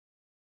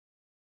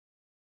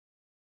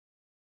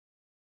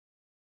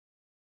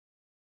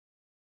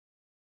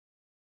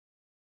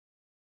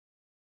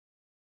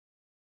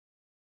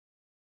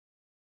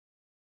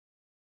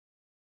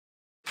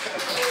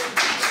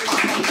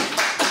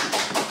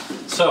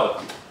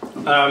So,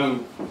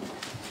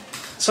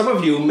 some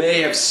of you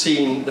may have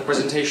seen the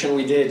presentation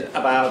we did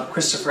about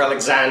Christopher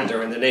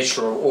Alexander and the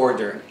nature of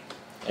order,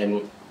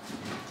 and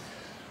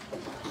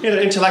in an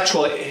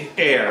intellectual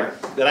air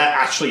that I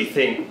actually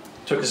think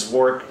took his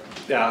work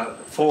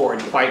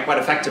forward quite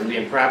effectively,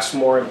 and perhaps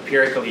more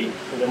empirically,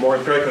 in a more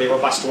empirically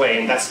robust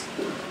way, and that's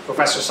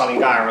Professor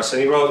Saligaros,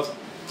 and he wrote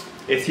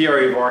a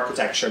theory of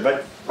architecture.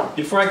 But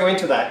before I go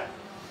into that,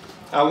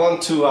 I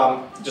want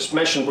to just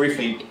mention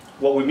briefly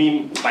what we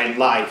mean by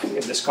life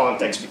in this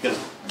context, because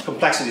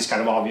complexity is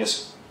kind of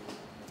obvious.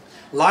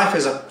 Life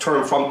is a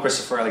term from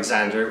Christopher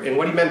Alexander, and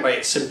what he meant by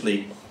it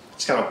simply,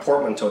 it's kind of a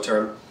portmanteau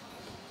term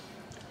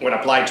when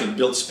applied to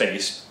built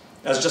space,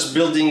 as just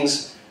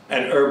buildings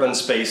and urban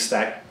space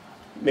that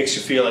makes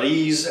you feel at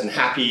ease and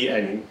happy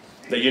and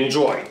that you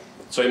enjoy.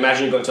 So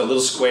imagine you go to a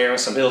little square,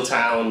 some little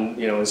town,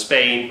 in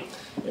Spain,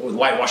 with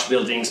whitewashed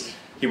buildings.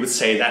 He would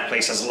say that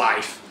place has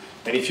life.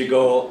 And if you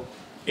go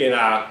in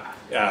a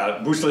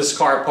brutalist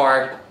car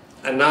park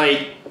at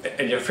night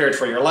and you're feared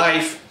for your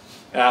life,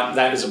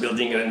 that is a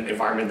building and an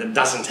environment that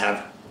doesn't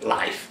have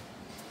life.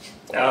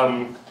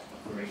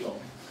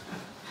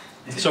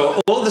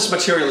 So all this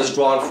material is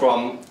drawn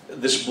from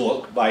this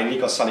book by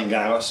Nikos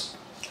Saligaros.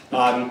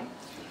 And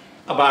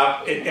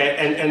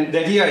the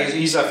idea is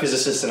he's a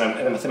physicist and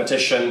a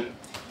mathematician,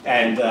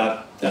 and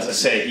as I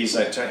say, he's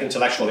an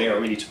intellectual heir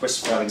really to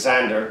Christopher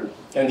Alexander.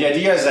 And the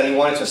idea is that he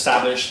wanted to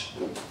establish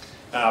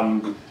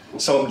some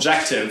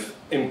objective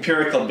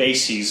empirical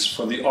bases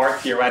for the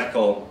art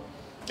theoretical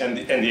and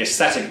the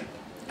aesthetic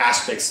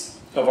aspects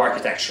of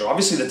architecture.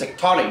 Obviously the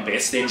tectonic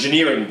bits, the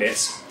engineering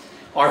bits,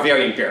 are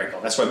very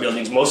empirical. That's why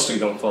buildings mostly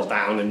don't fall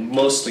down and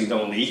mostly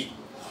don't leak.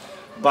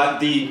 But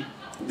the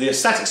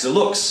aesthetics, the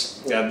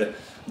looks, the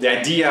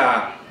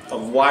idea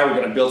of why we're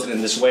going to build it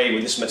in this way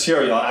with this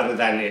material other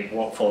than it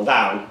won't fall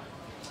down,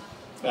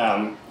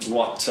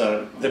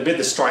 the bit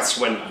that starts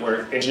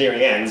where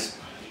engineering ends,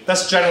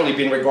 that's generally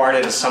been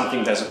regarded as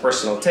something that's a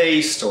personal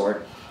taste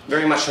or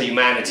very much a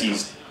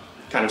humanities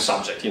kind of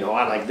subject.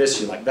 I like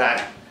this, you like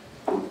that.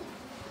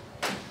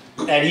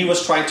 And he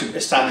was trying to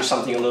establish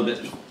something a little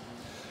bit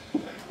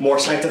more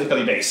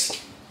scientifically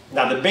based.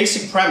 Now the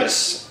basic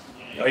premise,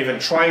 or even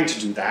trying to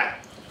do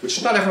that,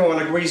 which not everyone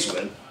agrees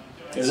with,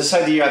 is this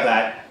idea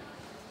that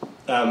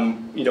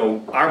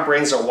our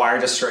brains are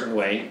wired a certain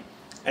way,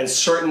 and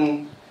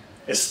certain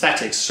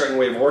aesthetics, certain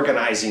way of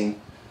organizing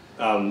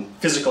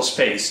physical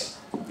space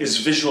is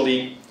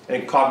visually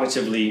and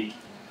cognitively,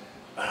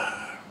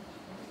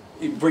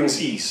 it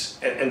brings ease.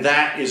 And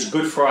that is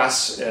good for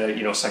us,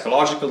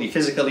 psychologically,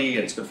 physically,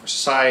 and it's good for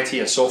society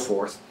and so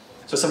forth.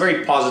 So it's a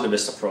very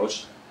positivist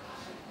approach.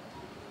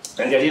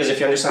 And the idea is if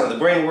you understand how the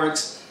brain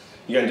works,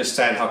 you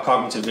understand how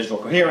cognitive visual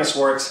coherence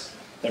works,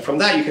 and from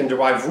that you can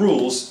derive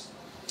rules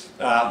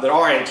that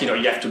aren't,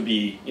 you have to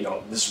be,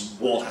 this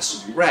wall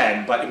has to be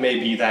red, but it may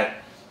be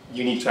that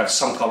you need to have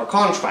some color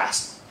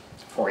contrast,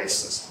 for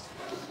instance,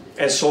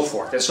 and so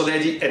forth. And so the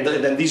idea, and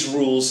then these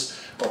rules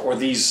or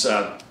these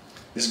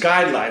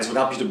guidelines would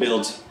help you to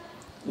build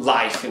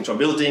life into a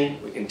building,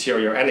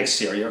 interior and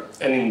exterior,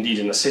 and indeed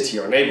in a city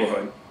or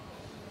neighborhood,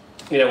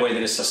 in a way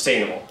that is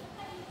sustainable.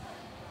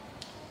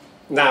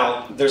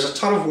 Now, there's a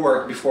ton of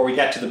work before we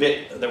get to the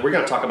bit that we're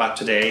going to talk about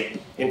today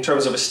in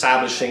terms of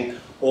establishing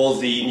all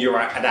the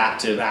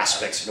neuroadaptive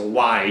aspects.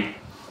 Why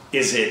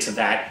is it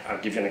that, I'll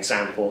give you an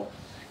example,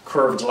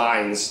 curved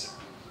lines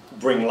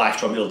bring life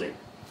to a building?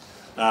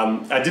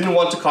 I didn't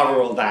want to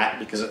cover all that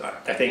because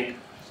I think,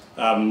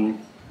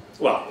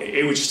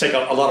 it would just take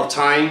a lot of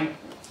time,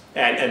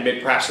 and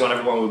maybe perhaps not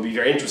everyone would be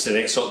very interested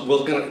in it. So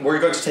we're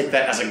going to take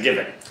that as a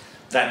given,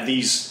 that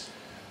these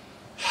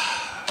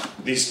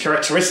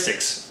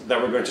characteristics that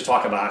we're going to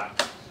talk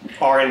about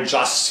aren't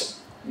just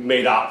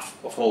made up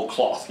of whole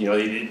cloth.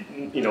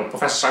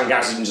 Professor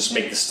Saligaros didn't just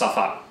make this stuff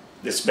up.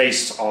 It's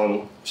based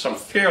on some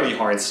fairly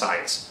hard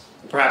science.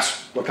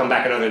 Perhaps we'll come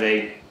back another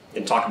day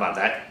and talk about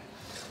that.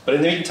 But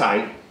in the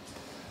meantime,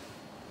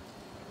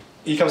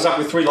 he comes up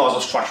with 3 laws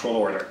of structural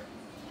order.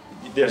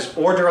 There's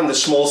order on the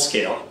small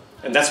scale,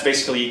 and that's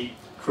basically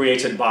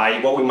created by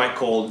what we might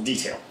call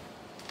detail,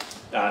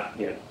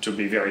 to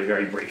be very,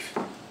 very brief.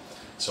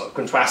 So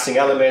contrasting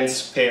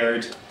elements,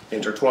 paired,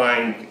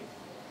 intertwined,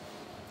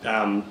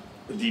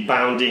 the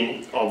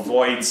bounding of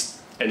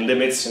voids and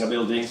limits in a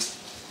building.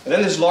 And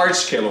then there's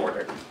large-scale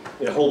order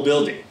in a whole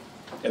building,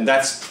 and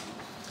that's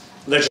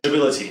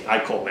legibility, I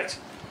call it.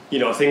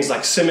 Things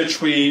like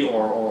symmetry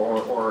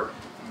or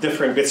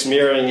different bits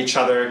mirroring each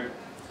other,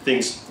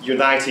 things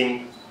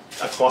uniting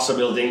across a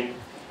building.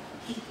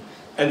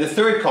 And the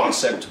third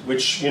concept,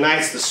 which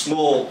unites the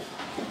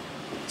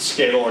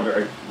small-scale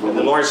order and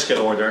the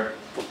large-scale order,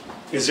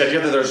 is the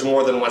idea that there's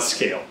more than one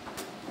scale.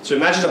 So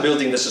imagine a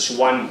building that's just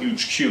one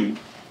huge cube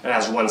and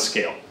has one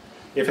scale.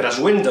 If it has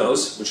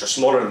windows, which are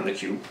smaller than the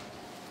cube,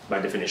 by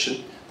definition,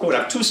 it would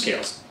have 2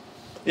 scales.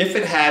 If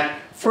it had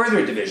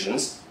further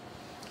divisions,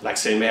 like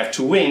say it may have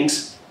 2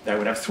 wings, that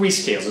would have 3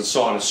 scales, and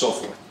so on and so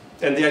forth.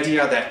 And the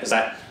idea is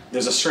that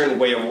there's a certain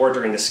way of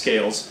ordering the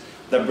scales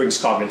that brings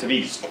cognitive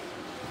ease.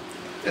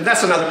 And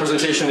that's another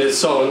presentation in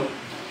its own.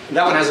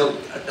 That one has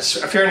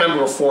a fair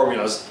number of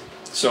formulas.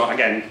 So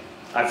again,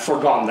 I've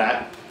forgotten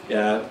that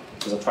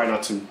because I try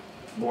not to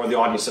bore the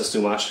audiences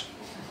too much.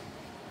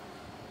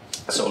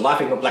 So life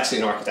and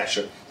complexity in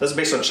architecture. That's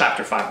based on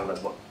chapter 5 of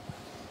that book.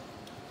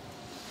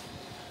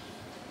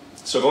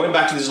 So going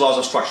back to these laws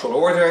of structural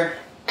order,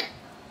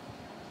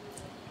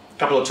 a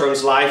couple of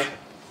terms. Life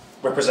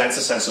represents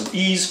a sense of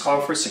ease,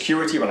 comfort,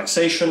 security,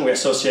 relaxation we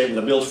associate with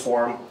a built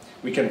form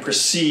we can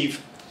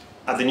perceive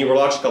at the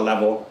neurological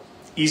level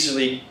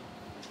easily,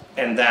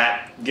 and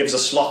that gives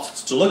us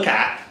lots to look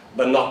at,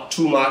 but not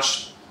too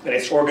much, and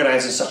it's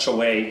organized in such a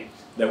way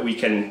that we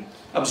can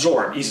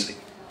absorb easily.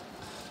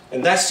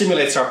 And that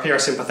stimulates our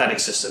parasympathetic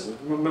system.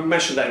 We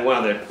mentioned that in one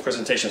of the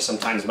presentations some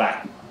times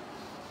back.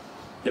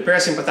 The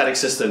parasympathetic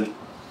system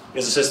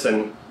is a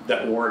system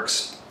that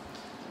works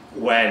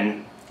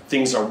when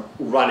things are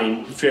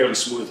running fairly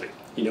smoothly.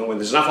 You know, when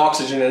there's enough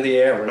oxygen in the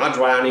air, we're not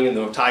drowning, and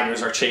the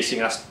tigers are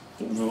chasing us.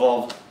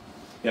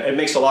 It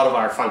makes a lot of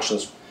our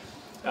functions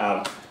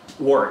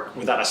work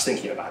without us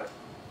thinking about it.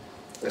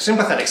 The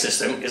sympathetic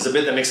system is the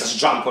bit that makes us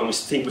jump when we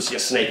think we see a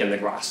snake in the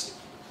grass.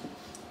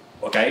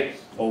 Okay?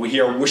 Or we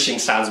hear whooshing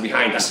sounds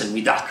behind us and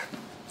we duck.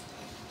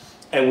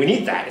 And we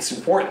need that, it's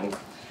important.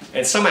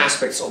 And some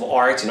aspects of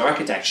art and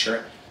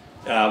architecture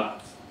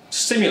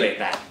stimulate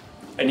that.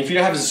 And if you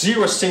have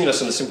zero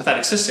stimulus in the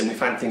sympathetic system, we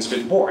find things a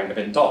bit boring, a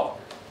bit dull.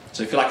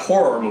 So if you like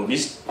horror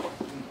movies,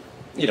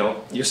 you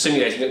know, you're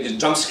stimulating a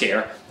jump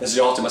scare as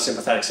the ultimate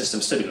sympathetic system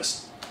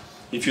stimulus.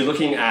 If you're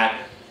looking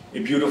at a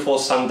beautiful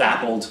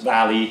sun-dappled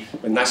valley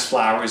with nice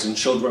flowers and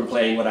children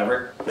playing,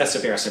 whatever, that's the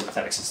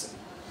parasympathetic system.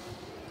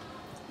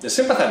 The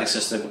sympathetic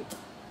system,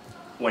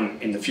 when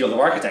in the field of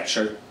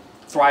architecture,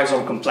 thrives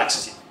on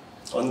complexity,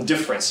 on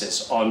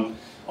differences, on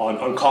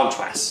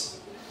contrasts.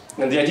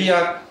 And the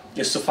idea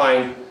is to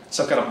find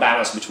some kind of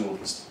balance between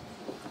these.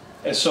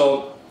 And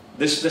so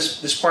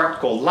this part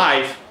called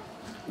life,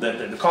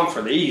 the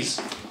comfort, the ease,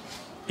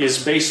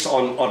 is based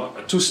on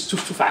two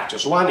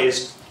factors. One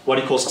is what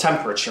he calls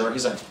temperature.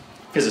 He's a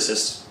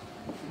physicist.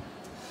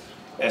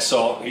 And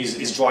so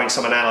he's drawing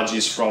some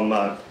analogies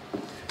from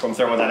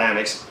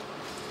thermodynamics.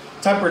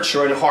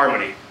 Temperature and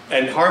harmony.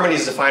 And harmony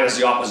is defined as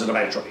the opposite of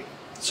entropy.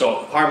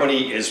 So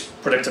harmony is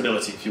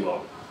predictability, if you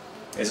will.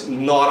 It's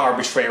not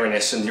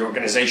arbitrariness in the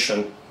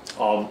organization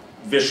of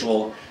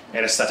visual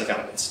and aesthetic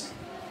elements.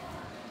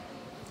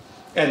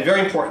 And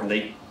very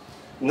importantly,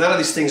 none of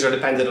these things are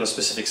dependent on a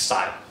specific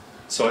style.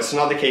 So it's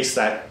not the case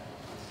that,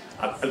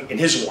 in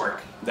his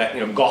work, that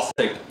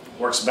Gothic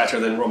works better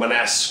than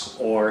Romanesque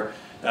or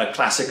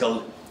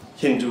classical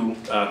Hindu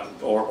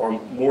or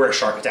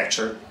Moorish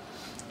architecture.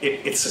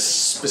 It's a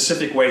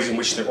specific ways in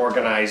which they're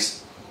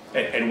organized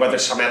and whether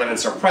some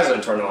elements are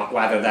present or not,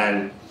 rather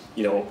than,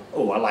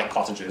 oh, I like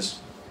cottages,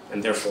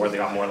 and therefore they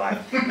got more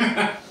life.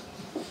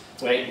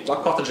 Right?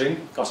 Not cottaging,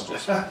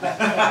 cottages.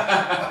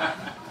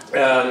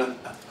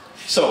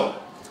 So,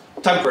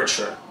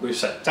 temperature, we've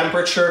said.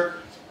 Temperature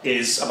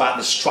is about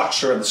the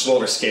structure of the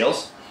smaller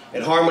scales,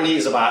 and harmony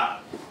is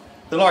about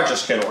the larger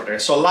scale order.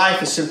 So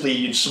life is simply,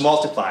 you just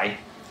multiply.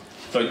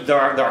 So there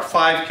are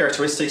 5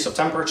 characteristics of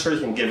temperature. You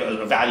can give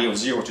a value of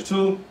 0 to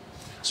 2.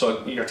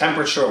 So your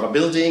temperature of a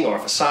building or a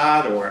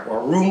facade or a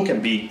room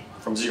can be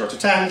from 0 to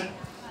 10.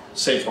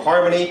 Same for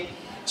harmony.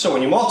 So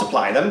when you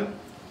multiply them,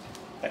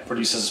 that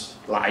produces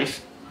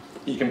life.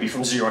 You can be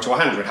from 0 to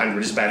 100.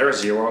 100 is better,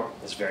 0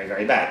 is very,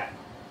 very bad.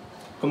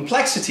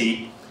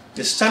 Complexity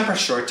is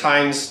temperature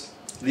times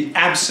the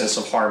absence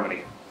of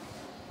harmony.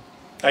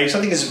 If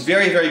something is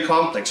very, very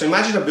complex, so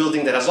imagine a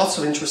building that has lots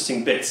of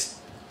interesting bits,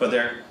 but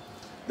they're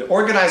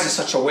organized in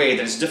such a way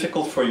that it's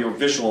difficult for your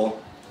visual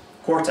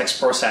cortex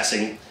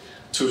processing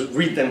to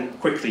read them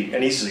quickly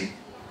and easily,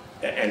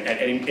 and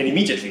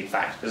immediately, in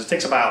fact, because it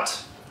takes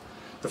about,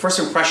 the first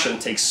impression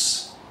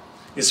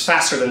is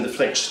faster than the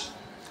flinch.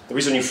 The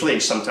reason you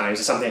flinch sometimes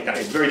is something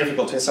it's very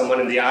difficult to hit someone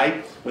in the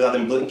eye without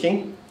them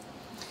blinking,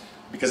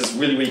 because it's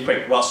really, really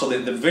quick. Well, so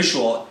the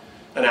visual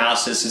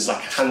analysis is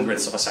like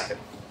hundredths of a second,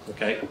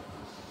 okay?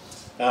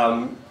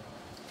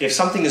 If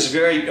something is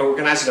very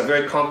organized in a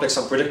very complex,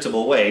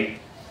 unpredictable way,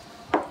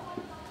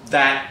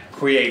 that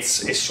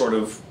creates a sort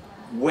of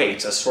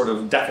weight, a sort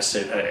of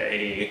deficit,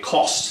 a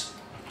cost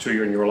to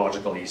your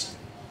neurological ease.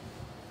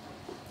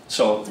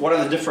 So what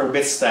are the different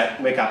bits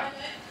that make up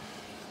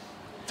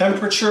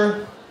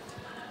temperature?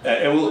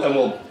 And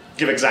we'll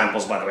give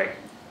examples, by the way.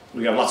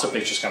 We have lots of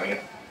pictures coming in.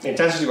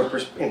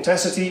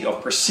 Intensity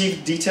of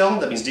perceived detail,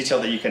 that means detail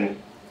that you can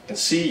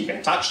see, you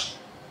can touch.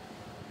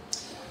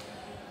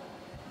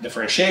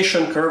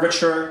 Differentiation,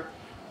 curvature,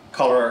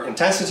 color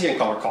intensity, and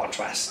color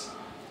contrast.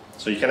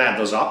 So you can add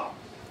those up.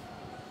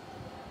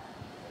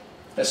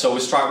 And so we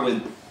start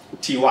with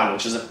T1,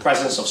 which is the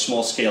presence of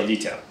small-scale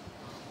detail.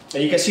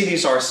 And you can see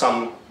these are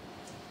some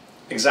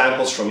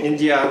examples from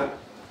India.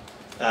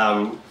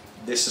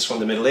 This is from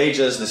the Middle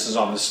Ages. This is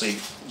obviously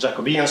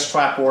Jacobean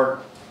strap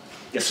work.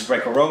 This is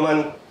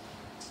Greco-Roman.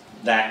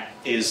 That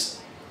is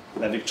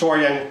the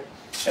Victorian.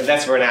 And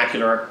that's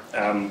vernacular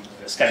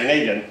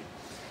Scandinavian.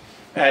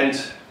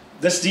 And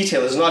this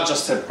detail is not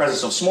just the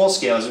presence of small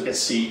scale, as you can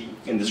see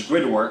in this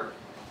grid work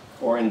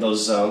or in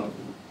those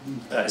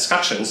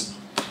escutcheons,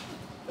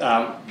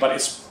 but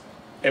it's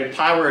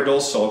empowered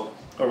also,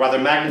 or rather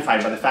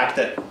magnified by the fact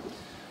that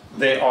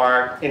they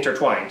are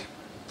intertwined.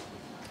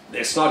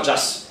 It's not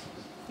just,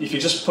 if you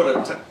just put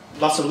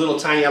lots of little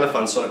tiny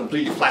elephants on a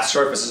completely flat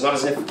surface, it's not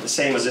as if, the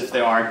same as if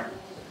they are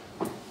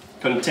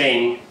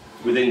contained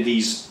within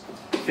these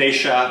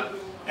fascia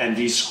and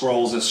these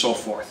scrolls and so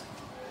forth.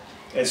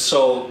 And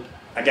so,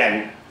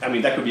 again, I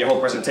mean, that could be a whole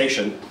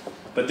presentation,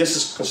 but this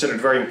is considered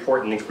very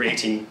important in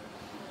creating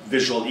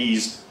visual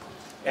ease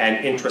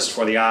and interest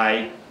for the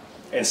eye,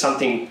 and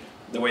something,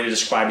 the way they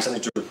describe it,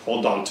 something to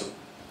hold on to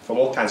from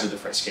all kinds of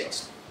different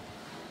scales.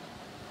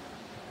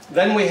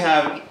 Then we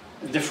have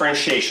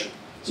differentiation.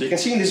 So you can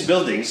see in these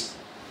buildings,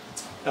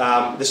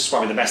 this is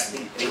probably the best,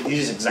 in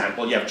this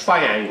example, you have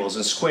triangles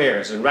and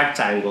squares and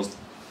rectangles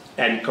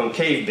and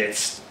concave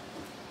bits.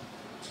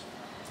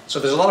 So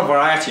there's a lot of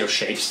variety of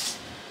shapes.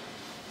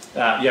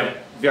 You have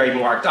very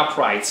marked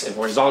uprights and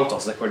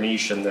horizontals, the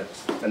corniche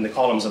and the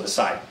columns on the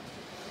side.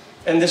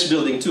 And this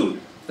building too,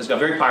 it's got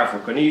very powerful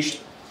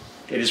corniche.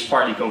 It is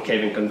partly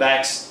concave and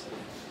convex.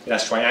 It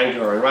has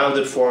triangular and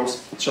rounded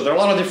forms. So there are a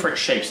lot of different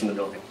shapes in the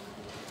building.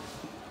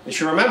 If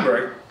you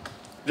remember,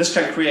 this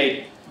can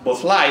create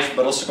both life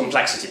but also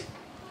complexity.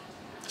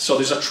 So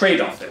there's a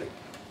trade-off there.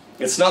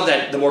 It's not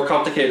that the more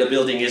complicated a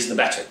building is, the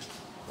better,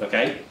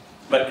 okay?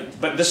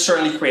 But this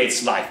certainly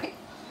creates life.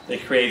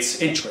 It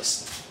creates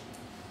interest.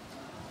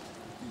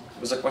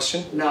 Was that a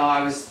question? No,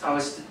 I was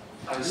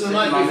thinking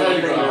my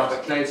little thing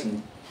about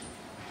Clayton.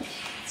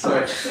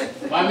 Sorry.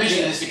 My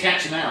mission is to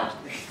catch him out.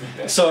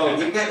 So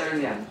you get there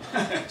in the end.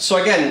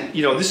 So again,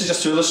 you know, this is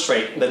just to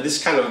illustrate that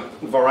this kind of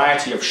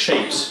variety of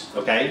shapes,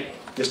 okay,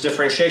 this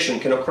differentiation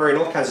can occur in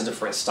all kinds of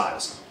different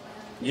styles.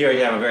 Here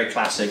you have a very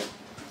classic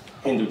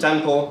Hindu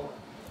temple.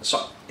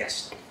 So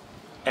yes,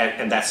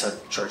 and that's a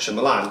church in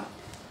Milan,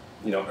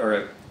 you know,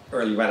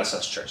 early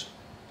Renaissance church.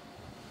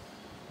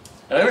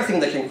 Another thing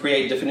that can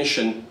create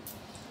definition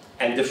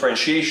and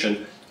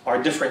differentiation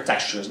are different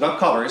textures, not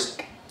colors,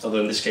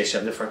 although in this case you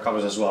have different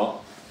colors as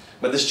well.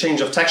 But this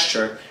change of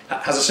texture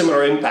has a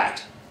similar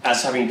impact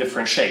as having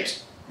different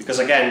shapes. Because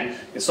again,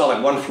 it's not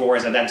like one floor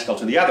is identical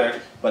to the other,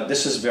 but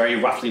this is very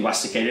roughly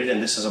rusticated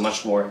and this is a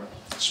much more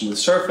smooth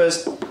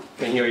surface.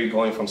 And here you're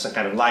going from some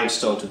kind of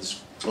limestone to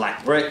this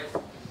black brick.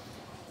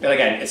 And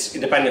again, it's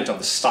independent of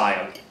the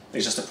style.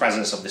 It's just the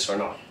presence of this or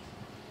not.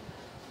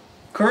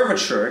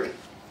 Curvature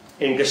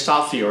in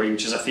Gestalt theory,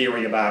 which is a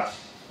theory about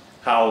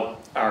how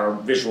our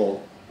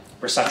visual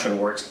perception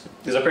works,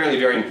 is apparently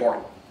very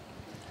important.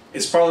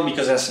 It's probably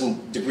because it has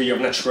some degree of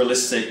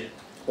naturalistic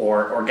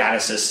or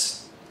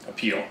organicist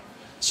appeal.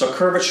 So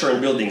curvature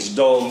in buildings,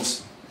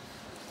 domes,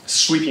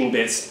 sweeping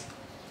bits,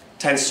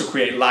 tends to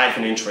create life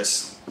and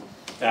interest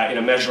in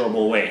a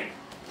measurable way.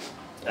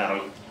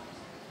 And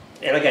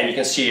again, you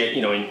can see it,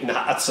 you know, in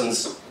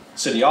Hudson's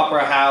Sydney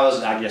Opera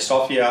House, Hagia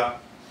Sophia,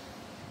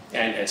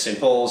 and St.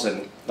 Paul's,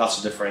 and lots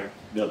of different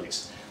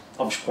buildings.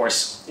 Of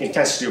course,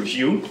 intensity of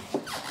hue.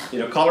 You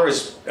know, color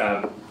is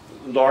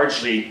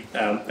largely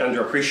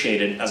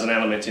underappreciated as an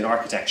element in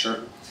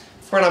architecture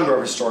for a number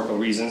of historical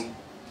reasons.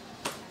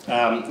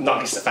 Not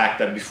least the fact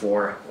that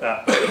before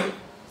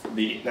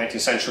the 19th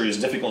century, it's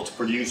difficult to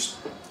produce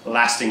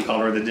lasting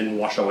color that didn't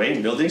wash away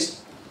in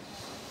buildings.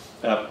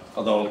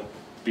 Although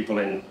people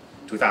in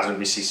 2000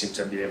 BC seem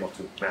to be able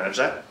to manage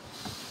that.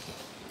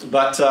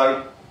 But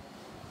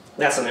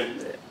that's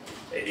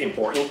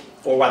important,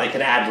 or why they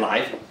can add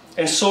life.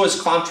 And so is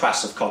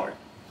contrast of color.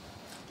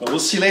 But we'll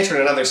see later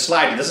in another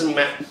slide, it doesn't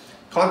matter.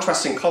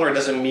 Contrasting color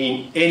doesn't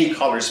mean any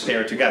colors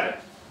paired together.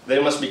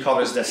 There must be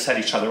colors that set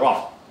each other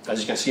off. As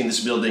you can see in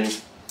this building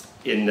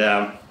in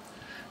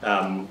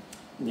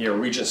near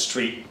Regent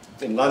Street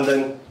in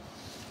London,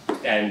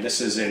 and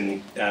this is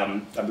in,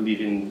 I believe,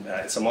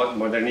 it's a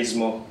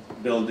Modernismo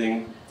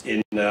building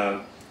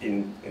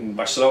in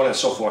Barcelona and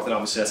so forth, and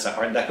obviously that's an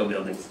Art Deco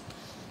building.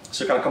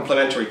 So kind of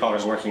complementary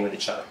colors working with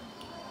each other.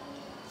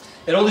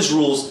 And all these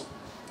rules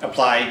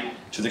apply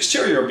to the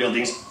exterior of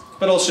buildings,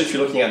 but also if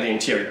you're looking at the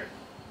interior.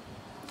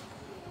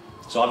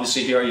 So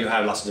obviously here you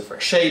have lots of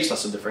different shapes,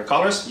 lots of different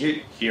colors.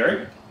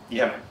 Here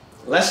you have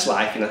less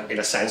life in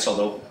a sense,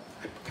 although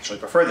I actually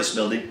prefer this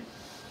building,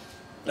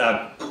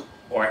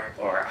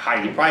 or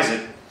highly prize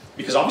it,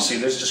 because obviously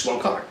there's just one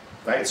color,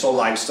 right? It's all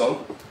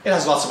limestone. It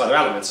has lots of other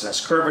elements. It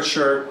has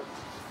curvature,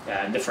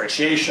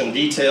 differentiation,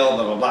 detail,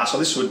 blah, blah, blah. So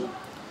this would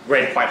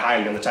rate quite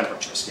highly on the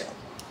temperature scale.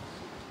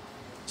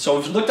 So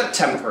we've looked at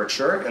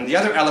temperature, and the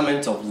other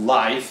element of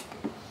life,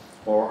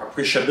 or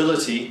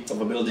appreciability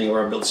of a building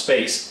or a built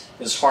space,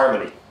 is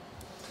harmony.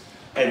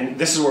 And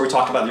this is where we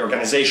talk about the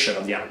organization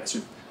of the elements.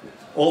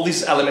 All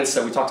these elements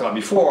that we talked about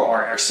before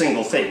are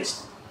single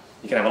things.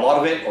 You can have a lot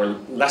of it or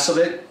less of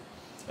it,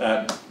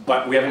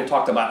 but we haven't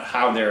talked about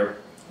how they're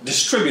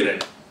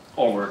distributed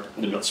over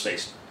the built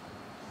space.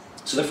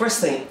 So the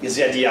first thing is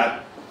the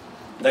idea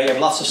that you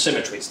have lots of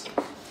symmetries.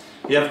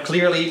 You have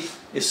clearly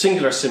a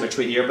singular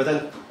symmetry here, but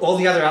then all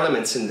the other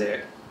elements in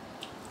there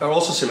are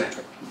also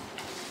symmetric.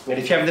 And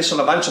if you have this on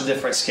a bunch of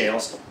different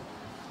scales,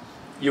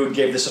 you would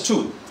give this a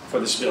 2 for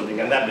this building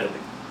and that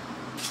building.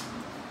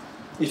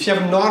 If you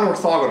have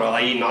non-orthogonal,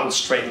 i.e.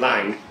 non-straight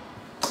line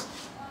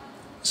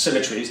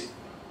symmetries,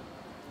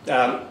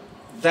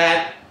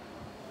 that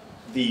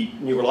the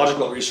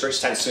neurological research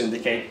tends to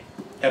indicate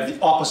have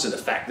the opposite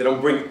effect. They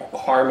don't bring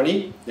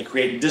harmony, they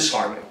create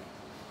disharmony.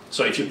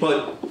 So if you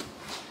put,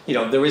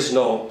 there is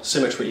no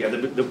symmetry,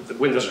 the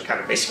windows are kind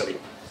of basically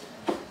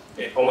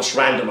almost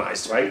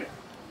randomized, right?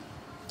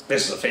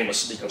 This is a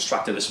famously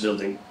constructivist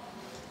building.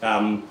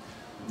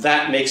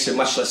 That makes it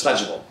much less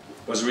legible.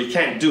 Because what we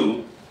can't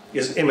do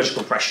is image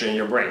compression in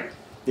your brain.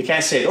 You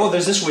can't say, oh,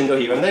 there's this window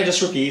here, and then it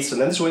just repeats, and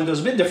then this window is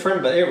a bit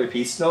different, but it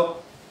repeats. No,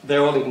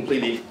 they're all in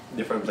completely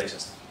different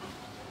places.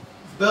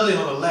 The building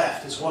on the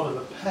left is one of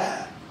a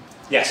pair.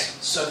 Yes.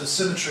 So the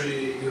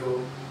symmetry,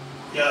 your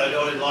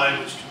dotted line,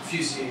 which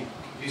confusion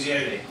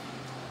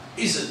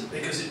isn't,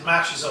 because it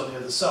matches on the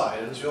other side,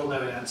 and as we all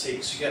know in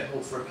antiques, you get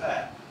more for a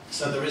pair.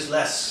 So there is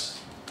less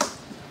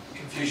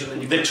confusion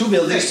than you The two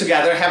buildings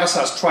together have a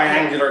sort of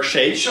triangular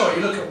shape. Sure,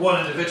 you look at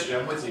one individually,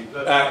 I'm with you.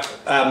 But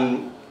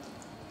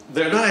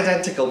they're not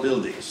identical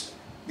buildings,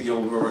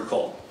 you'll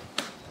recall.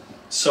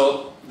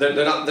 So they're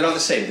not the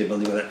same, the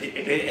building.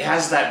 It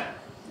has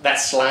that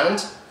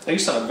slant. I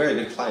used to have a very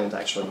good client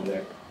actually in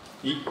there.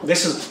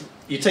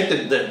 You take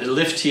the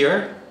lift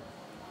here,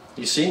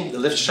 you see, the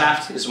lift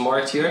shaft is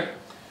marked here,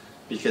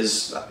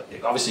 because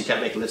obviously you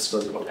can't make lifts go,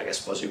 well, I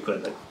suppose you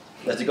could, but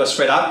let it go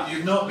straight up.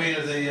 You've not been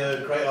at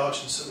the Great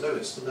Arch in St.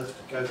 Louis, the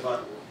lift goes like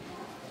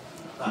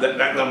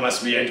that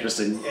must be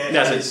interesting. Yeah,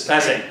 Yes,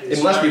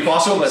 it must be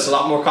possible, but it's a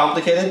lot more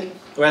complicated.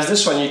 Whereas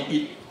this one,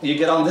 you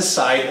get on this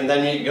side, and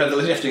then you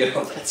have to get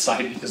on that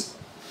side, because,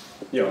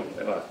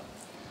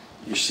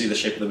 you see the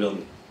shape of the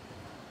building.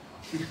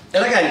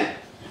 And again,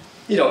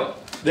 the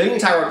Leaning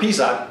Tower of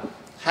Pisa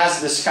has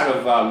this kind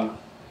of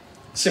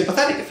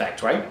sympathetic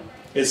effect, right?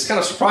 It's kind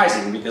of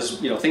surprising because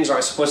things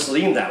aren't supposed to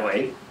lean that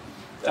way,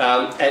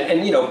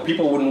 and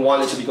people wouldn't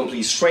want it to be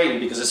completely straight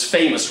because it's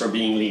famous for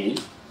being lean.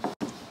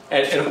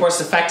 And of course,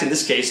 the effect in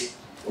this case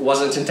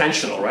wasn't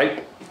intentional,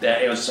 right?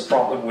 It was just a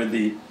problem with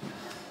the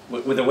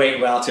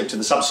weight relative to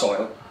the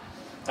subsoil.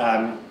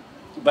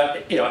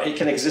 But it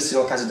can exist in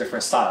all kinds of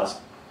different styles.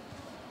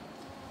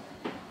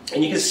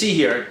 And you can see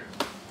here,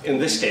 in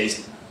this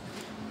case,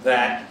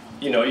 that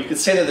you could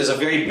say that there's a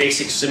very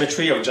basic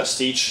symmetry of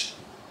just each,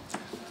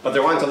 but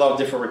there aren't a lot of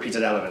different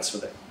repeated elements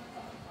with it.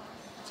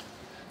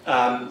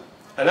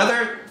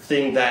 Another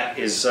thing that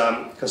is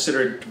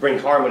considered to bring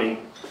harmony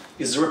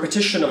is the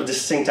repetition of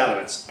distinct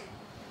elements.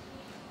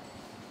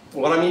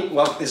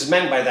 What is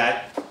meant by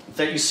that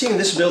you see in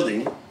this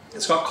building,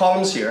 it's got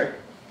columns here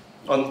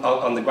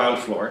on the ground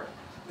floor.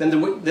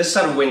 Then this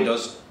set of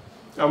windows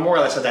are more or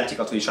less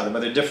identical to each other,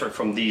 but they're different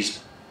from these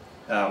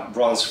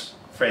bronze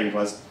framed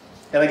ones.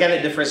 And again,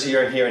 it differs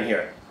here and here and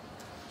here.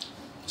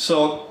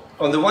 So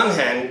on the one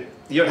hand,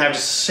 you don't have the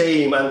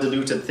same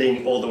undiluted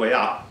thing all the way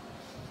up.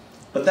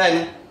 But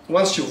then,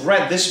 once you've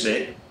read this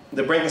bit,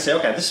 the brain can say,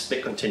 okay, this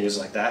bit continues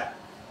like that.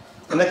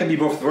 And that can be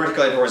both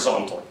vertical and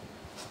horizontal.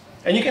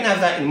 And you can have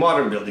that in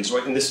modern buildings,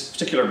 right? In this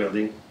particular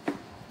building,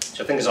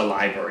 which I think is a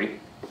library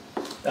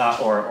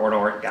or an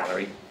art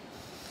gallery.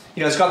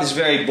 It's got these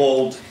very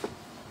bold,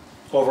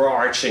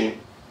 overarching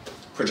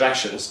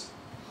projections.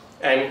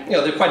 And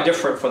they're quite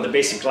different from the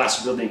basic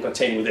glass building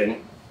contained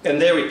within.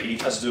 And they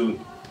repeat as do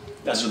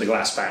the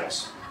glass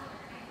panels.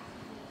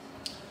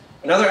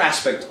 Another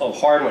aspect of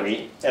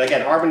harmony, and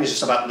again, harmony is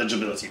just about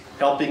legibility,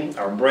 helping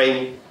our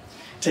brain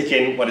take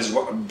in what is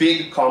a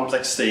big,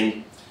 complex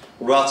thing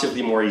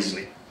relatively more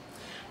easily,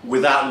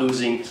 without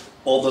losing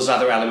all those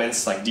other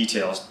elements like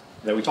details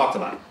that we talked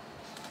about.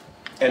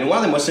 And one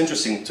of the most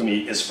interesting to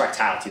me is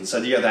fractality, this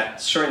idea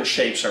that certain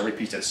shapes are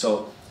repeated.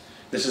 So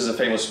this is a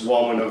famous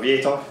Uomo in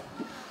Oviedo,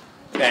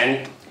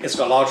 and it's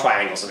got a lot of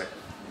triangles in it,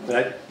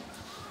 right?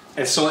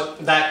 And so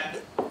that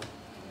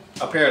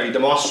apparently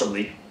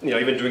demonstrably,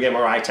 even doing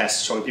MRI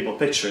tests showing people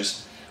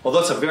pictures, although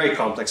it's a very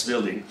complex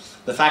building,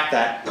 the fact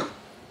that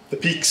the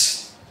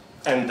peaks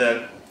and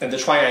the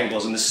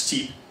triangles and the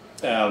steep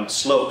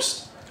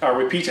slopes are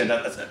repeated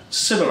at a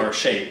similar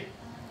shape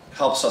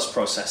helps us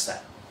process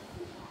that.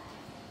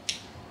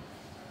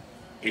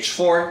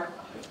 H4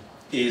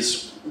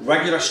 is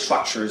regular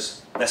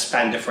structures that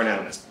span different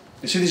elements.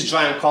 You see these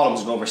giant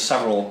columns go over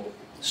several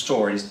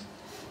stories.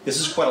 This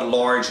is quite a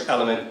large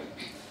element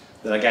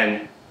that,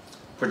 again,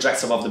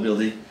 projects above the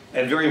building.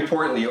 And very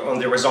importantly, on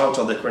the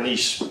horizontal, the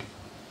corniche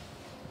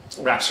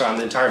wraps around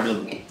the entire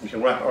building. You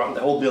can wrap around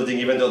the whole building,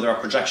 even though there are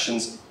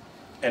projections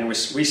and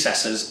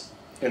recesses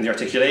in the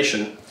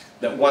articulation,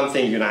 that one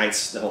thing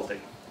unites the whole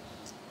thing.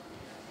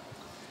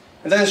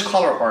 And then there's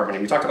color harmony.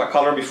 We talked about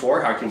color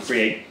before, how it can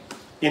create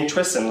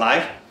interest and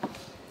life,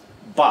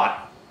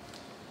 but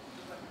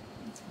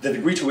the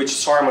degree to which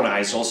it's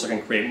harmonized also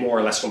can create more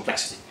or less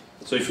complexity.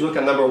 So if you look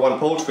at number 1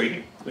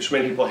 poultry, which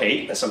many people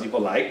hate and some people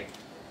like,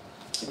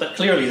 but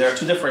clearly there are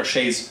two different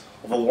shades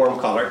of a warm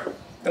color,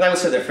 and I would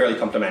say they're fairly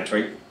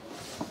complementary.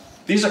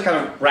 These are kind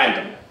of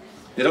random.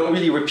 They don't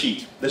really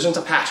repeat. There isn't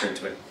a pattern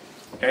to it.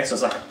 Okay, so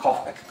it's like a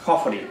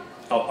cacophony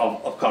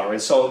of color.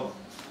 And so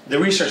the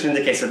research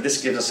indicates that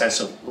this gives a sense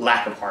of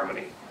lack of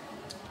harmony.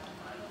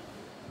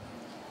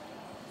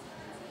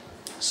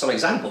 Some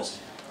examples.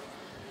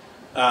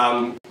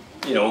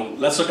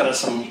 Let's look at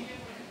some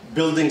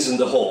buildings in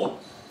the whole.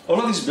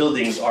 All of these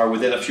buildings are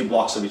within a few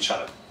blocks of each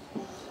other.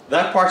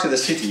 That part of the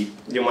city,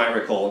 you might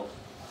recall,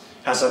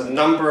 has a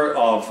number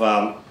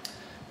of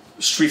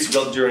streets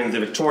built during the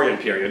Victorian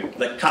period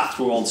that cut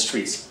through all the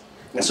streets.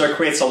 And so it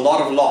creates a lot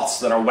of lots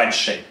that are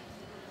wedge-shaped.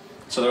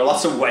 So there are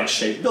lots of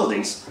wedge-shaped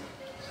buildings.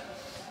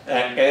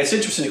 And it's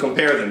interesting to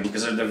compare them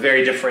because they're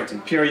very different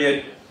in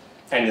period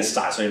and in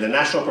style. So you have the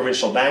National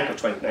Provincial Bank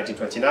of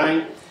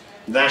 1929,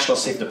 the National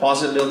Safe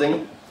Deposit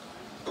Building,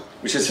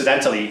 which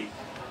incidentally,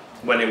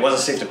 when it was a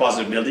safe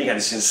deposit building, had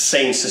this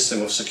insane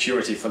system of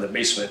security for the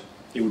basement.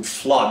 It would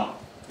flood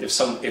if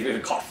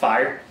it caught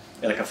fire,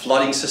 like a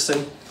flooding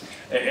system.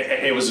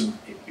 It was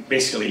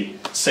basically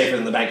safer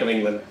than the Bank of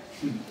England,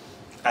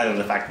 other than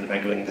the fact that the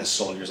Bank of England has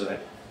soldiers in it.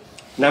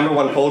 Number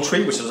 1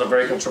 Poultry, which is a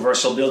very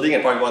controversial building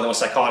and probably one of the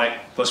most iconic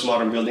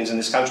postmodern buildings in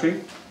this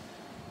country.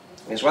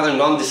 It's rather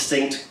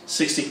non-distinct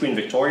 60 Queen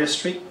Victoria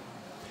Street.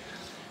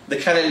 The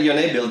Carré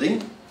Lyonnais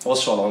building,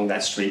 also along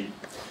that street,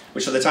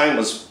 which at the time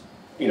was,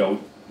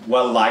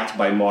 well liked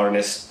by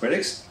modernist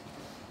critics.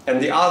 And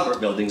the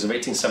Albert buildings of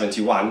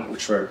 1871,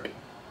 which were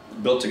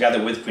built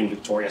together with Queen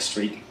Victoria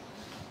Street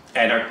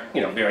and are,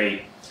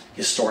 very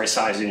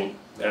historicizing,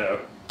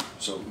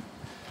 so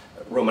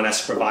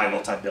Romanesque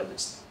revival type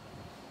buildings.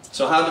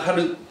 So how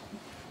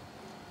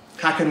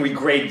can we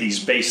grade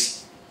these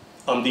based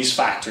on these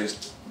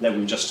factors that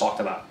we've just talked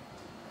about?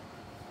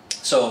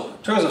 So in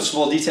terms of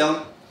small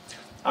detail,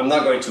 I'm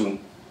not going to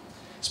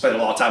spend a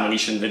lot of time on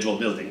each individual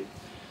building,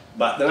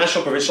 but the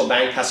National Provincial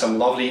Bank has some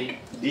lovely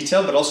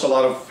detail, but also a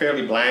lot of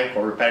fairly blank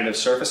or repetitive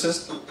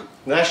surfaces.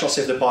 The National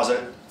Safe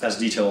Deposit has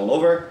detail all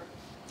over.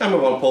 Number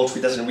 1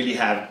 Poultry doesn't really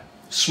have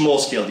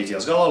small-scale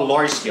details. It's got a lot of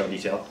large-scale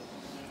detail,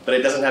 but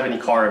it doesn't have any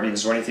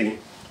carvings or anything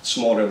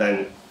smaller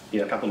than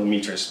a couple of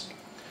meters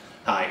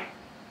high.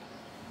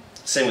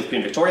 Same with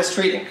Queen Victoria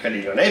Street and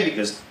Crédit Lyonnais,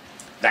 because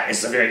that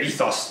is the very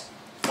ethos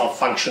of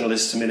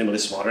functionalist to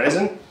minimalist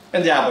modernism,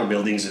 and the Albert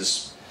buildings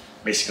is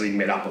basically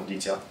made up of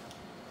detail.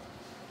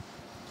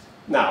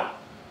 Now,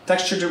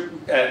 texture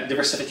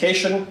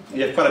diversification,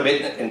 you have quite a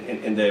bit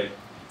in the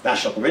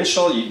National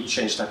Provincial. You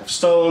change type of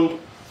stone,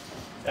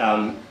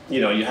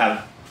 you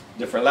have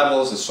different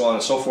levels and so on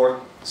and so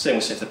forth. Same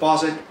with Safe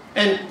Deposit,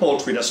 and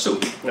Poultry does too.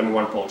 Number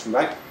 1 Poultry,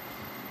 right?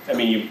 I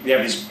mean, you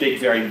have these big,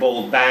 very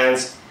bold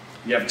bands,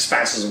 you have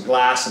expanses of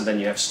glass, and then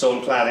you have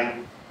stone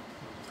cladding.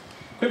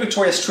 Queen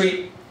Victoria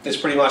Street is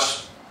pretty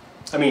much,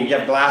 you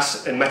have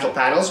glass and metal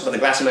panels, but the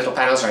glass and metal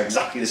panels are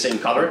exactly the same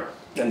color,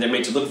 and they're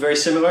made to look very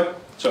similar.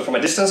 So from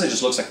a distance, it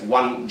just looks like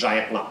one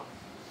giant lump.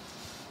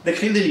 The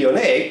Crédit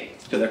Lyonnais,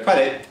 to their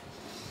credit,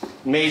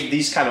 made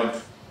these kind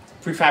of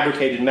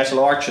prefabricated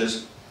metal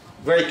arches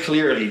very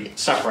clearly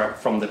separate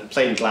from the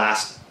plain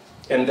glass,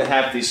 and they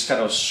have these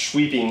kind of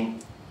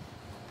sweeping,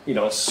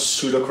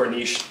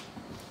 pseudo-corniche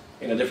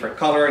in a different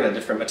color, in a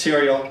different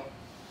material.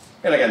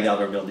 And again, the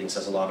other buildings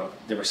has a lot of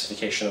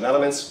diversification of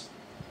elements.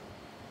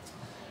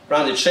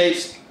 Rounded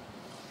shapes.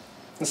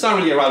 It's not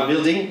really a round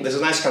building. There's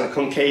a nice kind of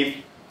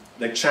concave,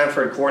 like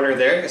chamfered corner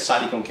there, it's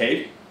slightly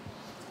concave.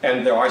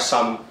 And there are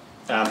some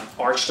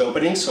arched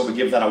openings, so we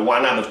give that a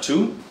 1 out of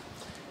 2.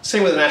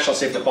 Same with the National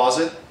Safe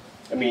Deposit.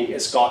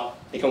 It's got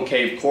a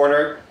concave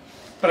corner,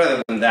 but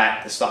other than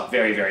that, it's not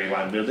very, very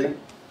round building.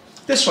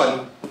 This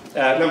one,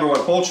 Number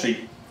 1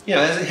 Poultry,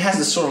 it has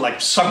this sort of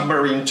like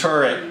submarine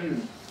turret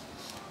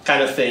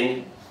kind of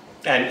thing,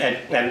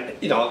 and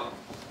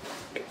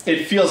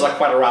it feels like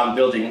quite a round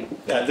building.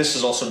 This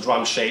is also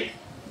drum shaped,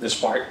 this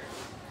part.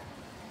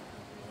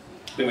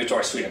 Queen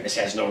Victoria Street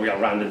obviously has no real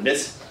rounded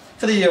bits.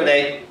 For the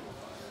Lyonnais,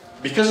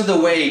 because of the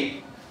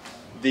way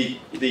the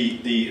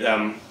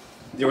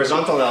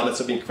horizontal elements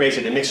have been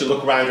created, it makes it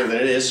look rounder than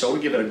it is, so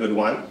we give it a good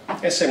 1.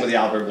 And same with the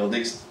Albert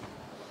buildings.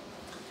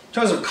 In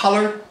terms of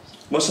color,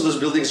 most of those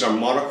buildings are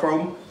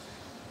monochrome.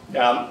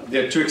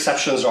 The 2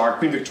 exceptions are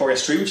Queen Victoria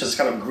Street, which is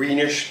kind of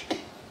greenish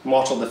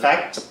mottled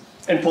effect,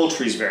 and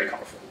Poultry is very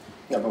colorful.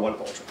 Number 1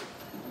 Poultry.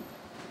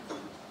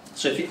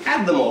 So if you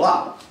add them all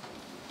up,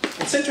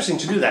 it's interesting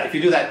to do that. If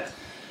you do that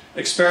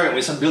experiment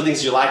with some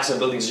buildings you like, some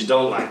buildings you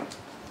don't like,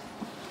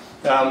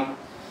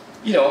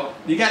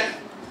 you get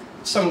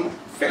some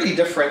fairly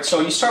different. So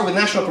you start with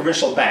National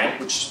Provincial Bank,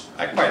 which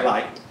I quite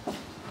like.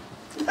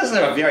 It doesn't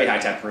have a very high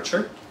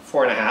temperature,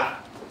 4.5.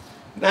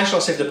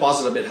 National Safe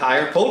Deposit a bit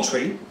higher.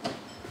 Poultry,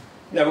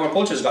 Number 1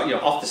 Poultry has got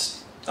off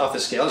the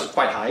scale, it's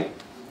quite high,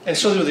 and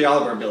so do the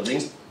Albert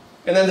buildings.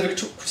 And then the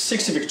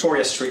 60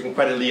 Victoria Street and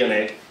Crédit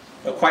Lyonnais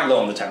are quite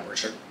low on the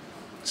temperature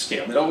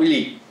scale. They don't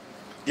really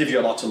give you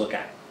a lot to look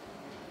at.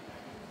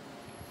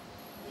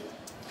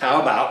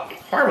 How about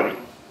harmony?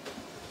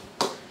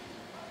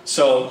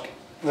 So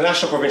the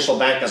National Provincial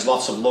Bank has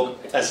lots of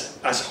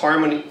as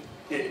harmony.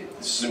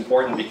 This is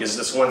important because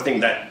that's one thing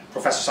that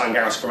Professor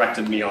Saligaros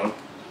corrected me on.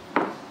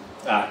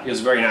 He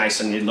was very nice,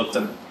 and he looked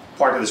at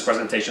part of this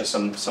presentation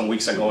some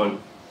weeks ago,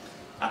 and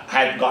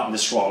had gotten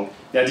this wrong.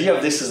 The idea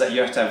of this is that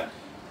you have to have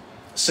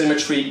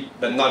symmetry,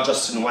 but not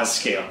just in one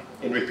scale,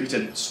 in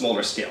repeated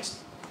smaller scales.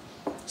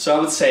 So I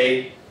would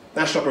say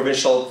national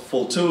provincial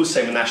full 2,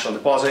 same with national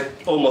deposit.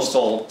 Almost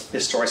all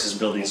historicist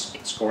buildings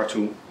score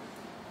 2.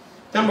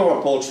 Number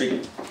 1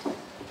 poultry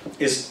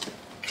is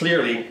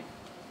clearly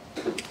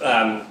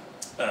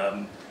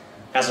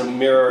has a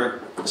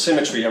mirror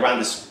symmetry around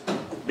this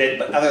bit,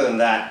 but other than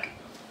that,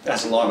 it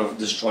has a lot of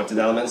disjointed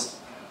elements.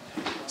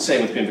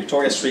 Same with Queen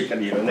Victoria Street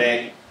and the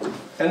UNA,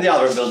 and the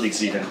other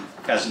buildings even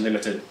has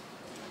limited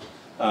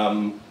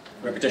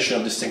repetition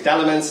of distinct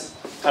elements.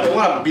 I don't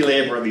want to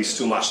belabor these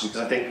too much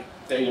because I think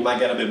you might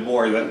get a bit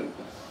bored, but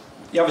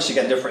you obviously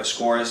get different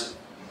scores.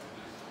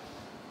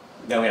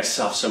 Then we have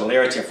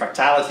self-similarity and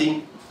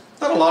fractality.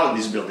 Not a lot of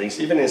these buildings,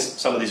 even in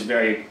some of these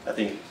very, I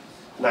think,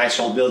 nice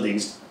old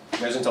buildings,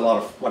 there isn't a lot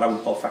of what I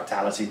would call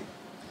fractality.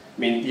 I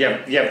mean, you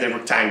have the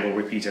rectangle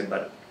repeated,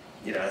 but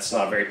it's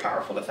not a very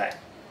powerful effect.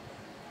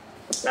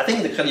 I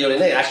think the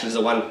Caliolene actually is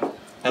the one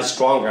that's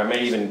stronger. I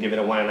may even give it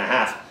a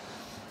 1.5,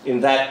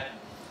 in that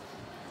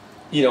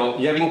you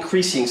have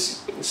increasing,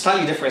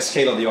 slightly different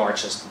scale of the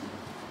arches,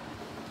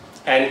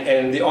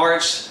 and the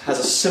arch has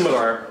a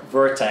similar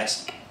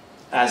vertex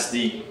as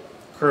the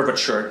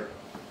curvature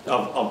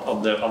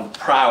of the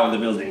prow of the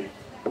building.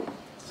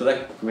 So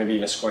that maybe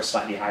even score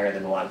slightly higher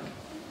than 1.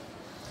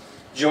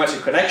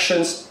 Geometric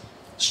connections,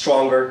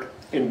 stronger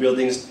in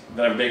buildings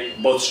that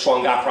are both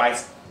strong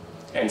uprights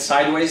and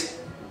sideways.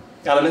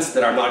 Elements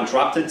that are not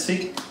interrupted,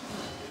 see?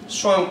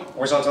 Strong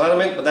horizontal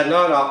element, but then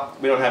no,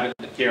 we don't have it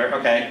here,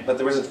 okay, but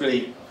there isn't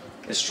really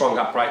a strong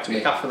upright to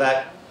make up for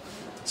that.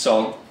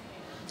 So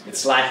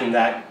it's lacking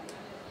that,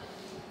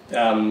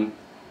 and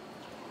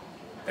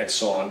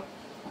so on.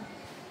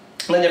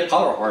 And then you have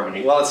color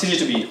harmony. Well, it's easy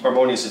to be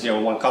harmonious if you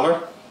have one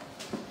color.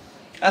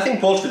 I think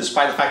poultry,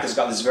 despite the fact it's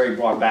got these very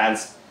broad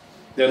bands,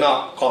 they're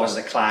not colors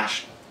that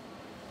clash,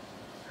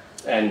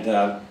 and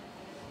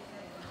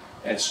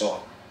so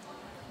on.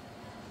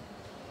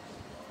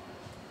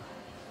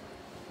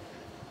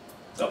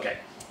 Okay,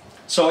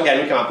 so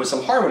again, we come up with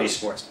some harmony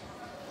scores,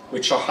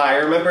 which are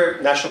higher.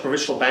 Remember, National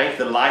Provincial Bank,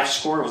 the life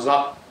score was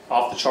not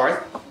off the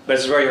chart, but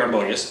it's very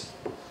harmonious.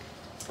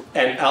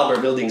 And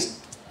Albert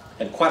buildings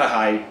had quite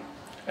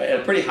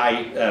a pretty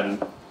high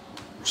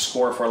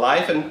score for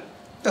life, and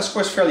that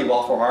scores fairly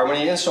well for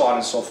harmony, and so on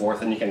and so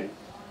forth. And you can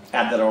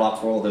add that all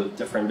up for all the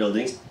different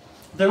buildings.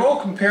 They're all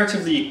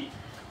comparatively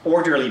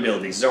orderly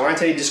buildings. There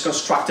aren't any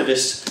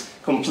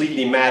disconstructivist,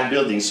 completely mad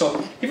buildings.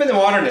 So even the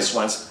modernist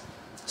ones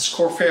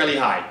score fairly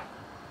high.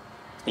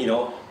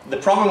 The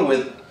problem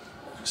with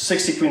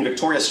 60 Queen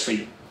Victoria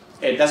Street,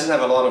 it doesn't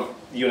have a lot of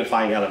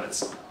unifying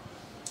elements.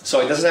 So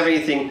it doesn't have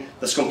anything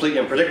that's completely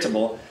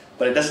unpredictable,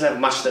 but it doesn't have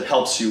much that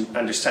helps you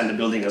understand the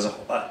building as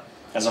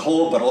a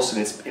whole, but also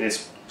in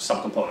its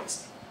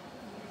subcomponents.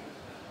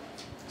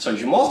 So if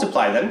you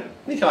multiply them,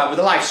 you come out with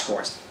the life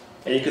scores.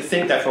 And you could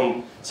think that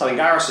from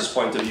Saligaros'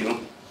 point of view,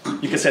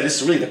 you could say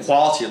this is really the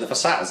quality of the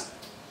facades.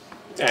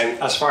 And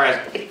as far as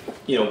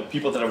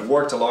people that have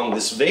worked along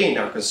this vein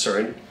are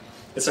concerned,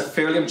 it's a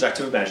fairly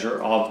objective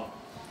measure of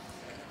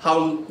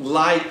how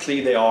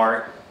likely they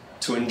are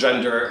to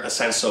engender a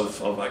sense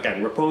of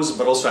again, repose,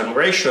 but also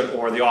admiration,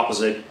 or the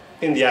opposite,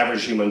 in the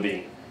average human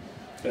being.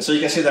 And so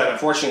you can see that,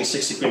 unfortunately,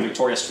 60 Queen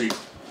Victoria Street,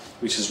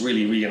 which is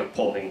really an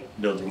appalling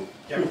building,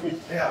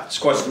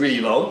 scores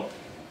really low.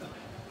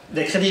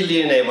 The Crédit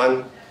Lyonnais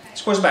one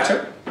scores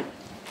better,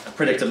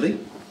 predictably.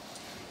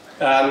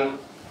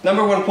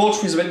 Number 1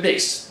 poultry is a bit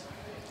mixed,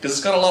 because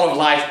it's got a lot of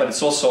life, but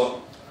it's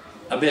also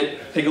a bit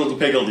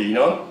higgledy-piggledy,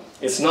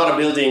 It's not a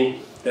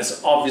building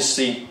that's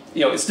obviously,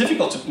 it's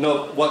difficult to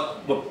know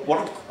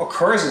what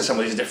occurs in some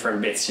of these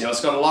different bits.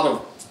 It's got a lot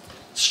of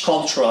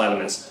sculptural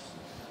elements,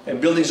 and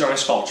buildings aren't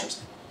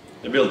sculptures.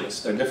 They're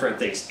buildings, they're different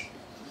things.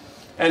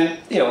 And,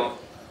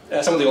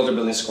 some of the older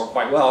buildings score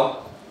quite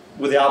well,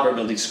 with the Albert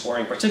building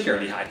scoring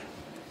particularly high.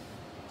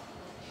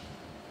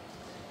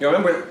 You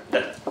remember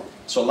that,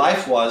 so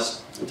life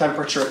was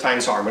temperature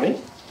times harmony,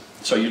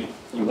 so you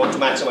want to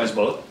maximize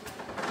both.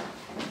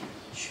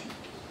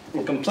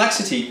 And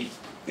complexity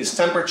is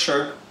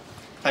temperature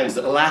times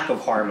the lack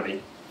of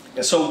harmony.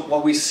 And so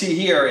what we see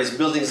here is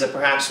buildings that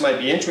perhaps might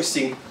be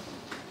interesting,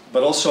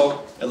 but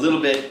also a little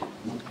bit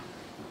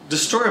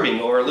disturbing,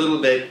 or a little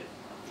bit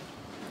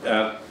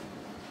that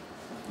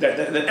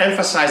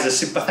emphasize the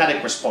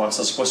sympathetic response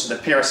as opposed to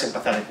the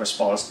parasympathetic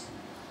response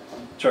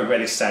to a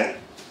great extent.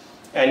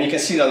 And you can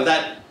see on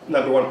that,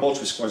 number 1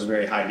 poultry scores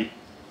very highly.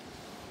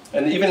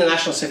 And even the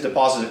National Safe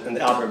Deposit and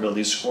the Albert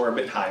buildings score a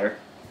bit higher.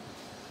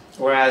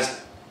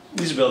 Whereas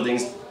these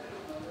buildings,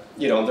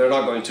 they're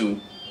not going to,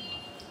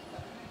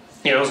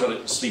 not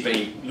going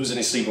to lose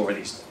any sleep over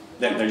these.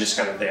 They're just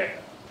kind of there.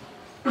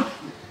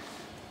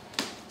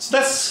 So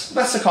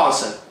that's the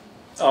concept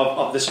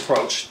of this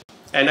approach.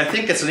 And I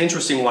think it's an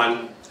interesting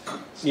one.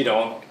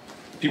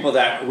 People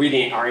that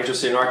really are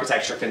interested in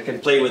architecture can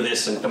play with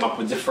this and come up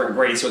with different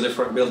grades or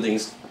different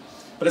buildings.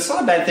 But it's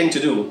not a bad thing to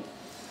do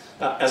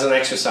as an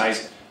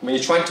exercise when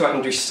you're trying to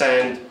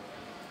understand,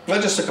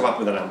 not just to come up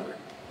with a number,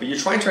 but you're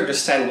trying to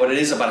understand what it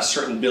is about a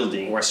certain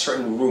building or a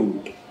certain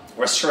room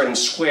or a certain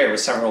square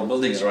with several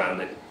buildings around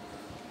it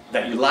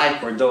that you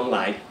like or don't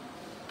like.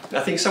 And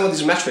I think some of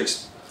these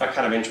metrics are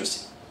kind of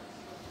interesting.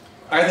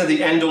 Either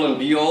the end-all and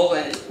be-all,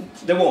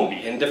 there won't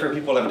be, and different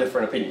people have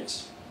different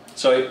opinions.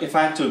 So if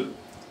I had to,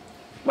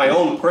 my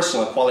own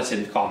personal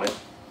qualitative comment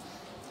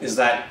is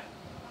that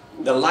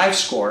the live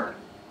score,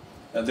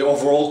 the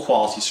overall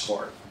quality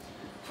score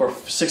for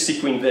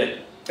 60 Queen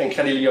Bit and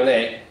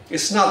Castiglione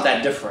is not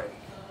that different.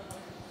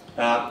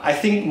 I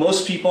think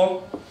most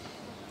people,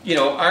 you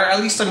know, are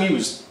at least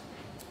amused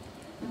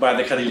by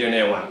the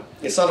Castiglione one.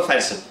 It's not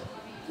offensive,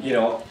 you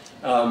know.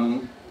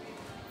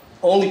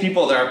 Only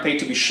people that are paid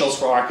to be shills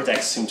for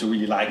architects seem to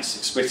really like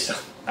 6 Bit.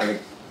 I mean,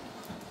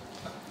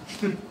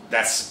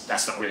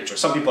 that's not really true.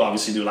 Some people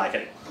obviously do like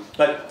it,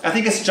 but I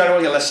think it's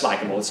generally less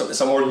likable.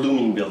 It's a more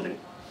looming building.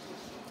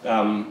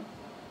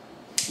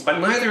 But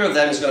neither of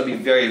them is going to be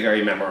very,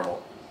 very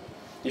memorable.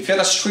 If you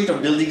had a street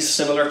of buildings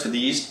similar to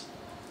these,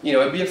 you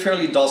know, it'd be a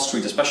fairly dull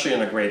street, especially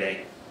in a grade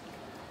A.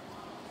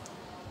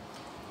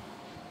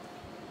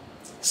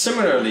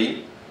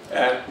 Similarly,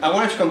 I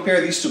wanted to compare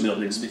these two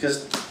buildings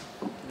because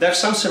there are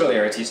some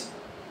similarities,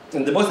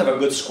 and they both have a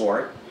good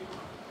score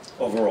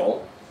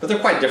overall, but they're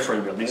quite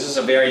different buildings. This is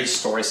a very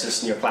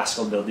historicist,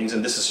 neoclassical buildings,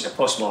 and this is your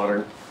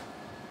postmodern.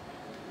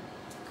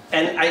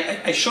 And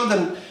I showed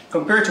them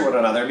compared to one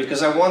another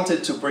because I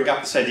wanted to bring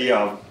up this idea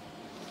of,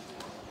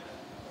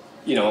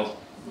 you know,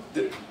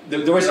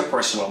 there is a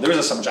personal, there is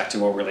a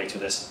subjective overlay to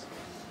this.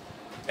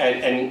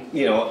 And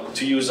you know,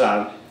 to use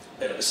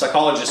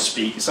psychologist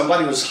speak,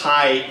 somebody who's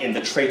high in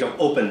the trait of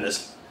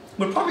openness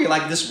would probably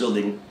like this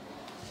building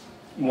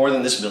more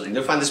than this building.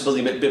 They'll find this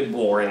building a bit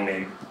boring,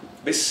 maybe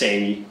a bit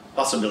samey,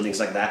 lots of buildings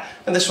like that.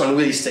 And this one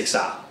really sticks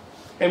out.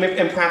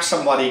 And perhaps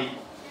somebody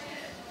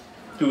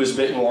who is a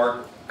bit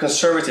more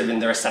conservative in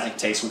their aesthetic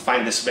taste would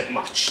find this a bit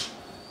much.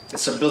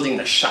 It's a building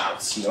that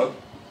shouts, you know.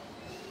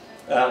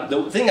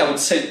 The thing I would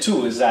say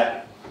too is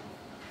that,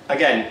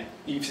 again,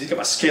 if you think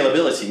about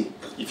scalability,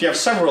 if you have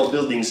several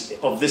buildings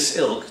of this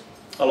ilk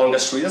along a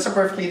street, that's a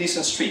perfectly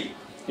decent street.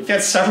 If you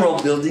had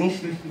several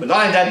buildings, but not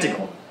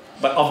identical,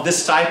 but of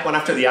this type, one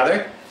after the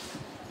other,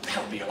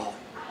 that would be a lot.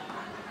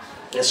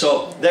 And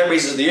so that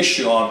raises the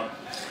issue of,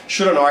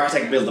 should an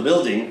architect build a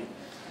building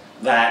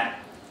that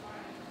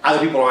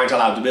other people aren't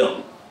allowed to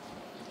build?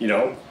 You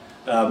know,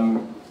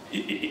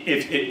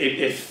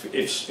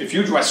 if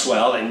you dress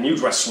well and you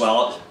dress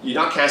well, you're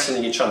not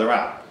canceling each other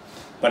out.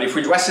 But if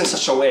we dress in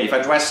such a way, if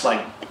I dress like,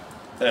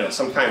 I don't know,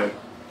 some kind of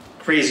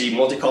crazy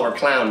multicolored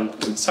clown,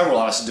 and several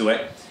of us do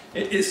it,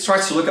 it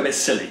starts to look a bit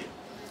silly,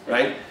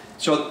 right?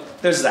 So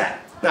there's that.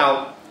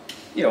 Now,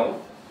 you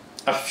know,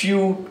 a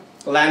few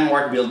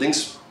landmark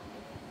buildings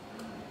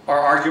are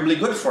arguably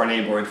good for a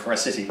neighborhood, for a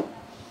city,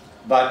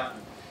 but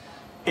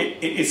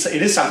it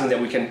is something that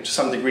we can, to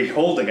some degree,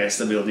 hold against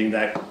the building,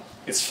 that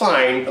it's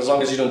fine as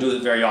long as you don't do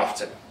it very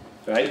often,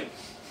 right?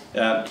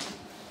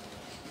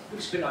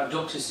 Looks a bit like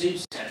Dr.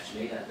 Seuss,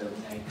 actually, that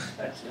building name.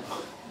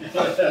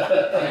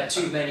 There are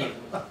too many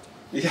of them.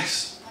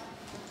 Yes.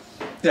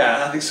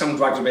 Yeah, I think some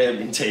drugs may have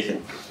been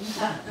taken.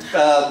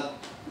 And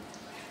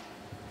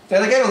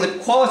again, on the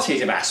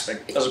qualitative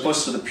aspect, as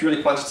opposed to the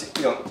purely quantitative,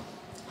 you know,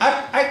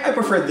 I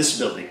prefer this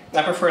building.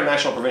 I prefer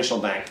National Provincial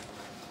Bank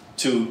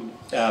to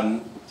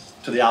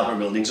the Albert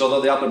buildings, although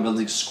the Albert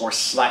buildings score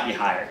slightly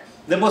higher.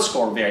 They both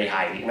score very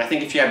highly, and I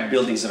think if you have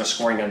buildings that are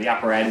scoring on the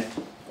upper end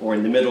or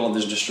in the middle of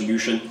this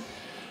distribution,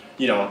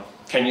 you know,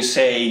 can you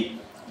say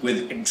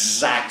with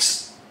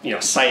exact, you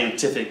know,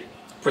 scientific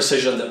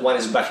precision that one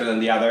is better than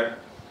the other?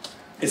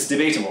 It's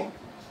debatable,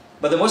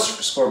 but they both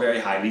score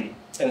very highly,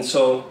 and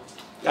so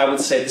I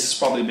would say this is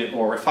probably a bit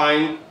more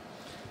refined,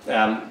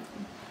 and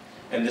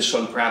this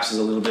one perhaps is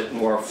a little bit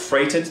more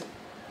freighted,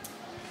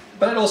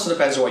 but it also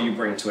depends on what you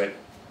bring to it,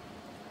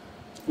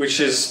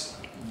 which is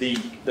the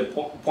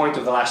point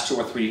of the last 2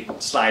 or 3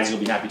 slides you'll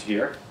be happy to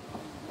hear.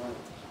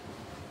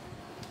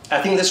 I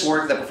think this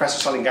work that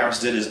Professor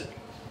Saligaros did is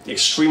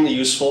extremely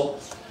useful,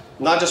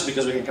 not just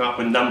because we can come up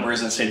with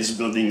numbers and say this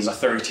building is a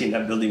 13,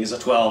 that building is a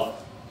 12,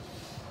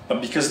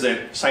 but because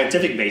the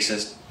scientific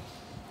basis,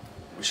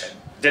 which I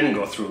didn't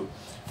go through,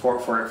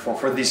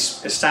 for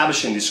these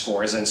establishing these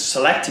scores and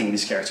selecting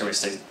these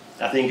characteristics,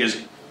 I think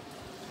is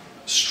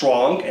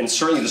strong, and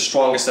certainly the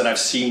strongest that I've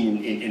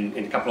seen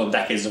in a couple of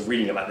decades of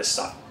reading about this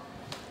stuff.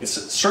 It's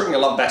certainly a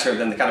lot better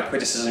than the kind of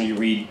criticism you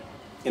read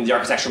in the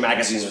architectural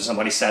magazines where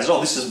somebody says,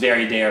 oh, this is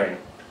very daring.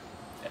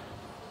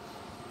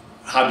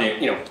 How dare,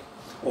 you know,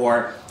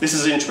 or this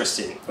is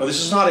interesting, or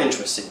this is not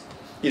interesting.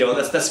 You know,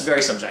 that's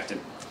very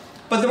subjective.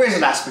 But there is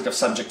an aspect of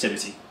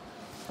subjectivity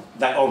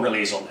that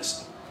overlays all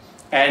this.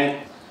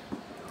 And,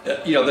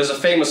 you know, there's a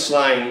famous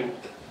line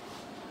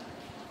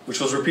which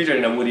was repeated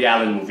in a Woody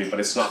Allen movie, but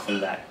it's not from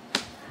that,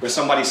 where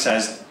somebody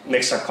says,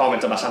 makes a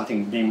comment about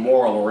something being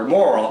moral or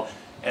immoral,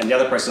 and the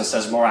other person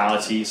says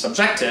morality is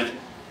subjective,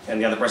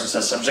 and the other person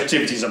says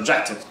subjectivity is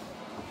objective.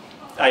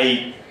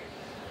 I.e.,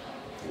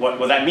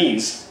 what that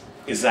means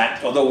is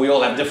that although we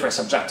all have different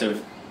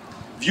subjective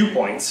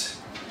viewpoints,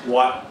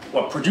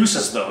 what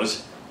produces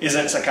those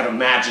isn't some kind of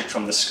magic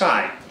from the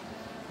sky.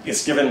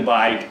 It's given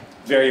by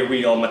very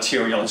real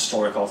material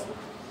historical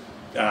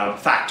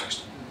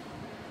factors.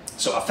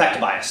 So affect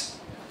bias.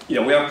 We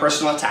have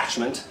personal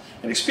attachment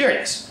and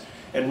experience.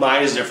 And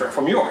mine is different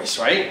from yours,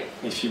 right?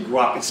 If you grew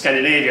up in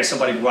Scandinavia,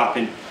 somebody grew up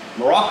in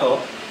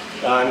Morocco,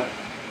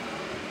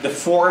 the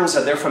forms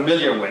that they're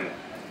familiar with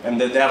and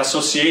that they have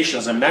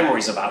associations and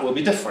memories about will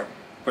be different,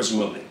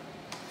 presumably.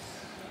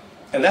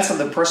 And that's at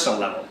the personal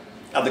level.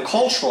 At the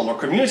cultural or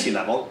community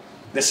level,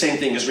 the same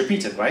thing is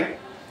repeated, right?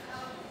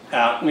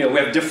 We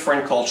have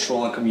different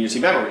cultural and community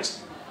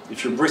memories.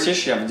 If you're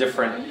British, you have a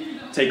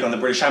different take on the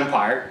British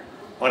Empire,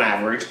 on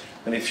average,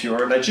 than if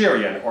you're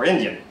Nigerian or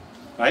Indian,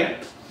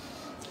 right?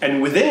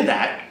 And within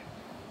that,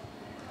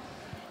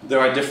 there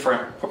are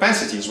different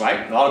propensities,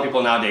 right? A lot of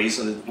people nowadays,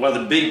 one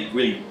of the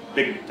really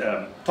big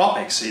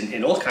topics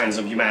in all kinds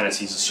of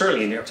humanities,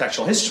 certainly in the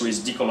architectural history, is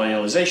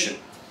decolonialization.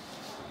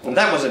 And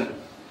that wasn't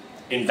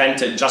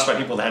invented just by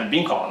people that had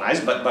been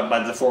colonized, but by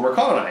the former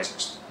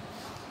colonizers.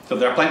 So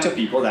there are plenty of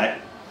people that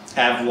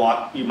have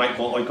what you might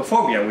call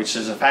oikophobia, which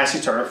is a fancy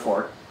term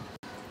for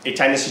a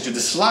tendency to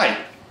dislike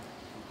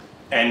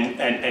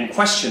and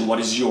question what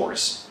is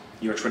yours,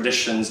 your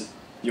traditions,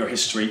 your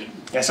history.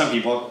 And some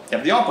people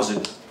have the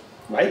opposite,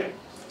 right?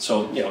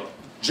 So,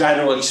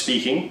 generally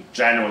speaking,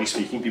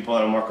 people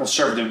that are more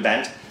conservative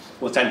bent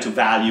will tend to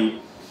value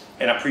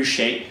and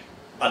appreciate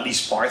at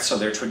least parts of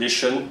their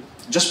tradition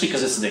just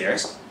because it's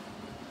theirs,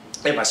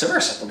 and vice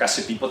versa.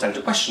 Progressive people tend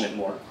to question it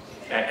more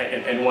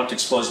and want to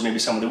expose maybe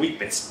some of the weak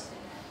bits.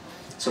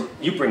 So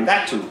you bring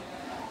that to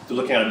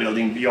looking at a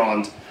building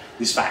beyond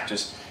these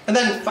factors. And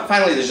then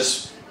finally, there's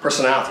just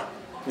personality.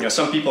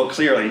 Some people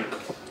clearly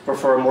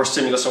prefer more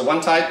stimulus of one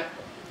type,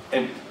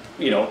 and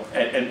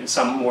and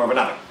some more of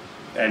another.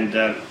 And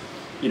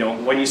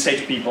when you say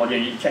to people,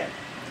 you can't,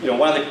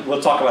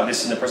 we'll talk about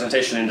this in the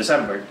presentation in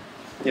December.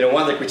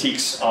 One of the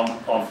critiques of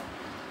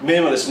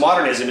minimalist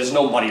modernism is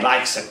nobody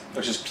likes it,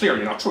 which is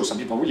clearly not true. Some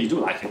people really do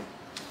like it.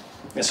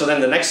 And so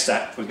then the next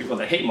step for people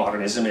that hate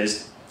modernism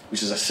is,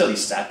 which is a silly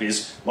step,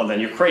 is, well, then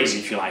you're crazy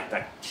if you like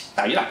that.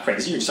 Now, you're not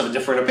crazy, you just have a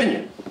different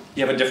opinion.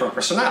 You have a different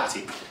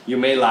personality. You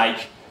may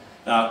like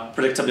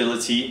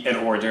predictability and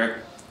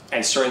order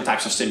and certain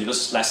types of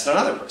stimulus less than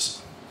another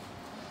person.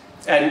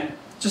 And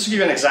just to give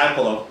you an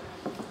example of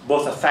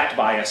both affect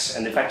bias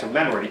and effective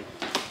memory.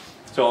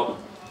 So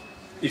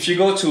if you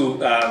go to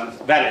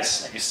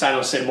Venice, you stand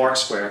on St.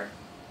 Mark's Square,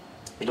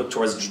 you look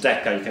towards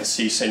Giudecca, you can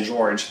see St.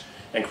 George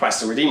and Christ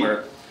the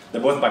Redeemer.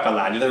 They're both by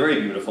Palladio, they're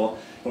very beautiful.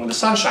 And when the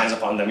sun shines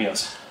upon them,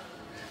 it's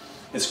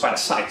quite a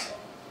sight.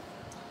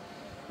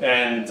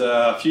 And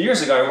a few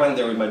years ago, I went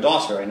there with my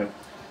daughter, and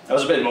I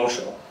was a bit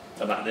emotional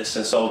about this.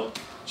 And so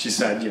she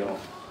said, she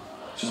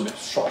was a bit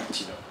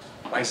shocked,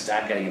 why is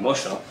Dad getting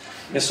emotional?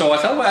 And so I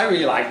thought, well, I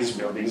really like these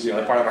buildings,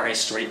 they're part of our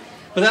history.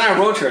 But then I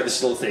wrote her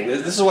this little thing.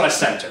 This is what I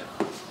sent her,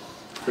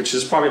 which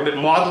is probably a bit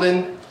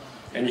maudlin,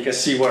 and you can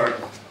see where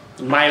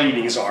my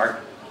leanings are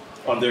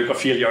on the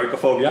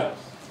oikophobia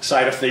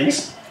side of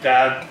things.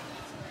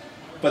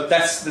 But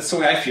that's the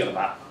way I feel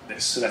about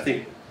this. And I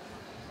think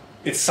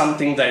it's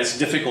something that is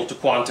difficult to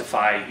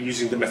quantify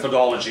using the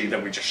methodology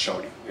that we just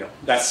showed you.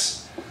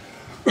 That's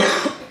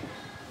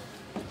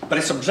but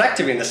it's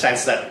objective in the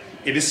sense that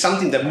it is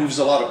something that moves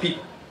a lot of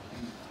people.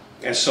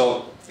 And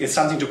so it's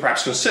something to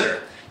perhaps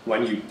consider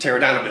when you tear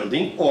down a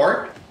building,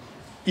 or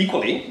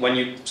equally, when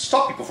you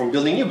stop people from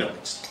building new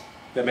buildings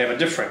that may have a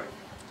different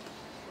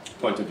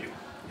point of view.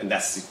 And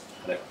that's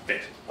the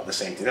bit of the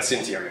same thing. That's the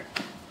interior.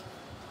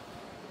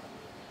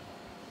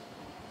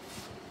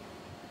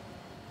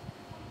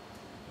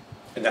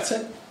 And that's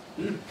it.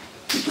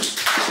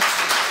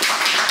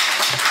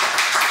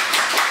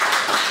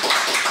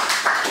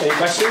 Any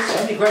questions?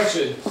 Any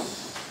questions?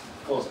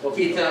 Of course, Bob.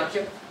 Peter,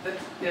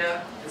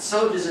 the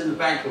soldiers in the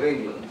Bank of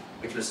England,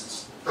 which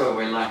was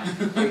throwaway line,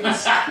 the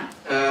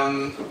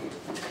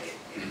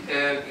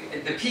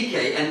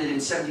PK ended in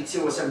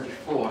 72 or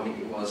 74, I think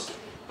it was.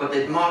 But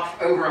they'd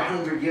marched over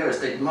 100 years.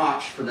 They'd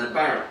marched from the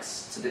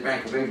barracks to the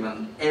Bank of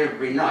England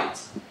every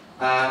night.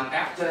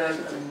 After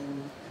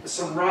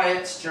some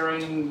riots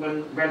during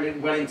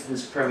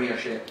Wellington's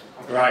premiership.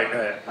 Right.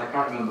 I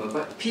can't remember.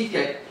 But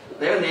PK,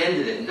 they only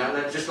ended it. Now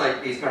they're just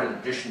like these kind of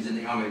traditions in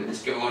the army that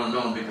just go on and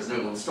on because no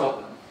one will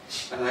stop them.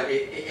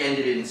 It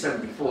ended in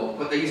 74.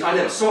 But I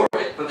never saw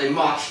it, but they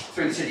marched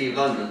through the city of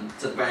London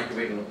to the Bank of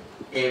England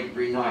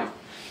every night.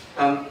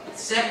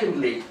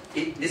 Secondly,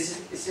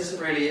 this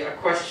isn't really a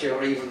question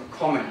or even a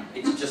comment.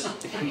 It's just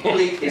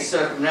completely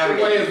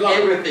circumnavigating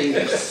everything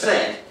you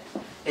said.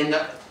 In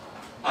that,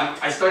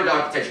 I studied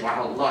architecture my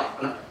whole life,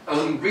 and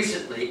only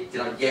recently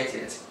did I get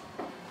it.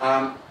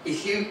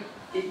 If you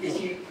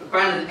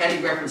abandon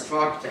any reference to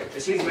architecture,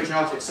 as soon as you mention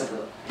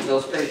architecture,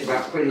 they'll speak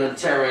about Quinlan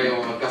Terry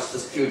or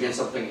Augustus Cuvier,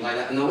 something like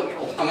that, and they'll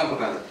all hung up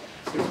about it.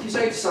 But if you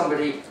say to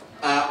somebody,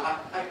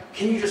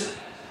 can you just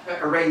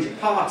arrange a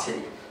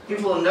party?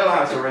 People will know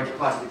how to arrange a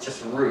party with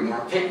just a room or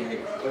a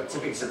picnic, but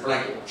typically it's a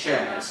blanket or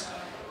chairs.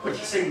 But if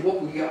you say,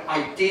 what would your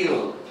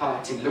ideal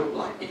party look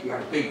like if you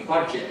had a big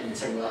budget, and you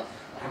say, well,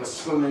 have a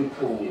swimming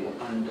pool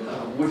and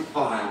a wood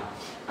fire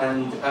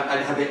and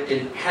have it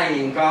in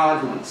hanging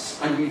gardens,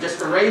 and you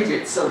just arrange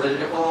it so that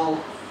it all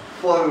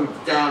flowed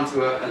down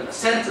to a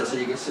centre, so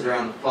you could sit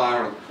around the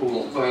fire or the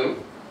pool, both,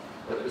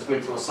 whether it was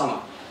winter or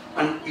summer.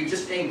 And you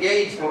just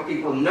engage what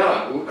people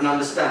know and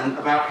understand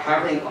about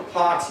having a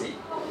party.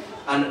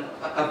 And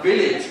a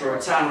village or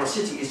a town or a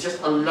city is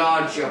just a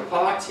larger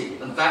party,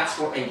 and that's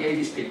what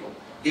engages people.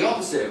 The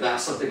opposite of that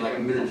is something like a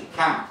military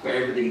camp,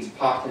 where everything's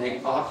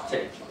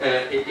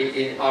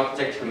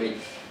architecturally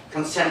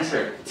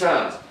concentric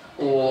terms,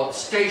 or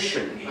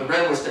station, a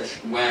railway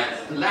station, where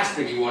the last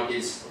thing you want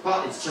is,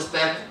 well, it's just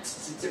that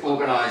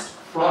organised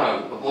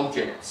flow of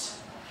objects.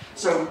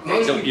 So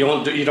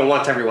you don't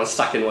want everyone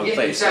stuck in one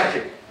place.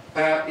 Exactly.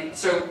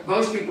 So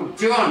most people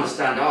do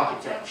understand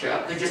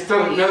architecture, they just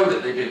don't know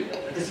that they do.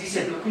 Because you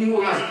said, look, when you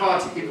organise a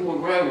party, people will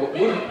grow what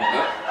wouldn't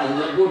work and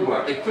what would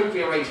work. They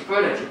quickly arrange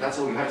furniture, that's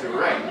all you have to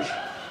arrange,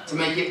 to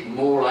make it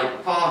more like a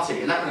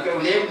party. And that would go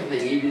with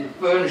everything, even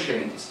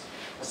furnishings.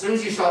 As soon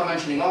as you start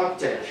mentioning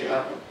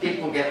architecture,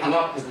 people get hung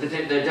up because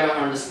they don't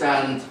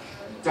understand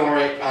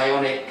Doric,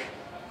 Ionic,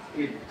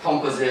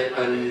 composite,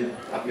 and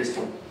I've missed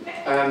one.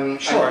 And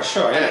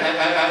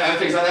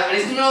things like that. And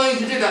it's nothing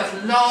to do, that's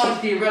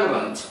largely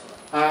irrelevant.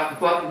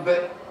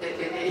 But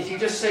if you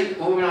just say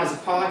organise a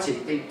party,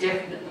 they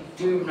definitely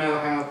do know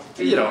how to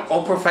do it.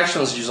 All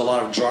professionals use a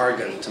lot of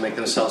jargon to make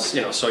themselves,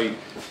 so you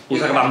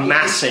talk about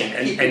massing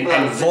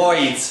and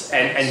voids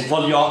and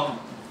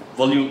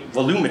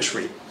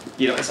volumetry.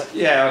 It's like,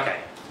 okay.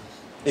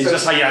 It's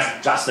just how you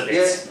adjust the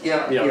bits.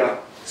 Yeah.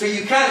 So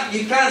you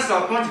can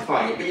start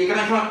quantifying it, but you're going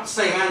to come up with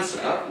the same answer,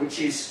 which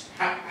is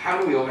how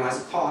do we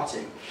organise a party?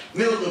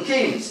 Milton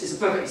Keynes is a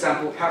perfect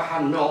example of how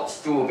not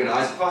to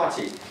organise a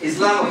party.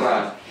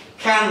 Islamabad,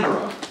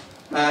 Canberra,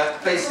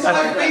 places like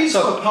that. Been to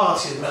a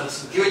party in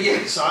Milton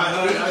Keynes.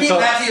 Keep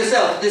that to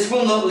yourself. This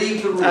will not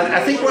leave the room.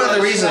 I think one of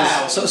the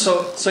reasons.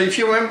 So if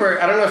you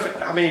remember, I don't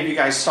know how many of you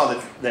guys saw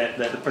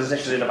the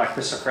presentation about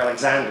Christopher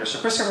Alexander. So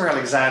Christopher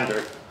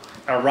Alexander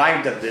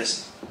arrived at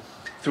this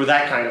through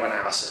that kind of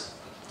analysis.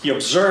 He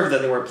observed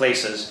that there were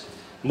places,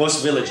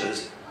 most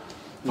villages,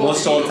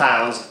 most old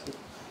towns,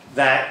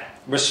 that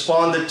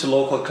responded to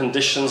local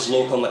conditions,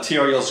 local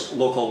materials,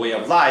 local way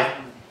of life,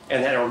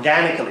 and then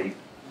organically,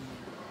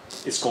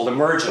 it's called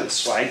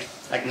emergence, right?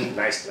 Like,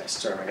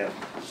 nice term again.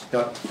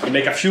 You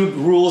make a few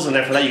rules, and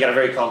then from that you get a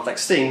very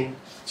complex thing.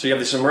 So you have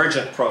this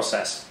emergent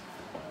process.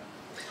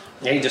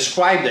 And he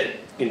described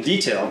it in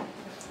detail,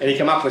 and he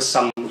came up with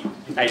some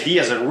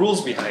ideas and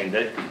rules behind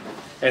it.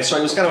 And so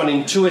it was kind of an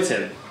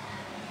intuitive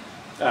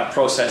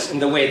process in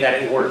the way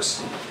that it works,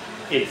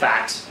 in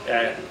fact,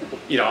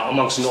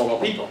 amongst normal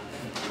people.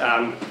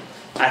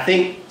 I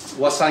think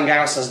what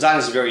Saligaros has done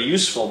is very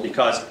useful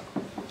because,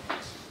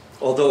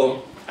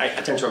 although I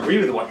tend to agree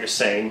with what you're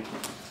saying,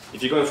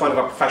 if you go in front of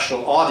a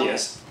professional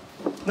audience,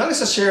 not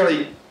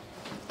necessarily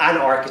an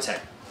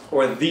architect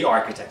or the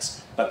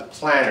architects, but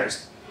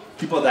planners,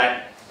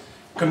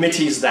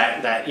 committees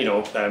that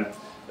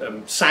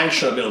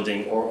sanction a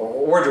building or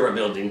order a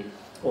building,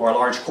 or a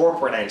large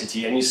corporate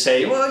entity, and you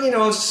say,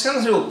 well,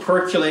 sometimes it will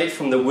percolate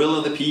from the will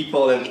of the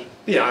people, and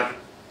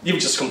you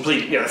just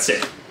complete, that's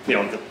it.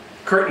 The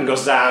curtain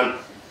goes down,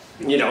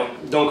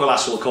 Don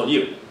Colasso will call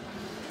you.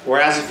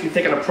 Whereas if you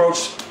take an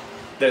approach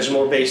that is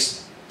more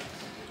based,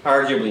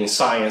 arguably, in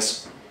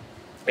science,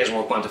 is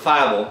more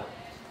quantifiable,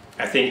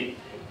 I think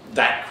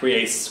that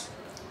creates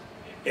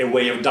a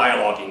way of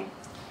dialoguing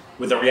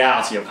with the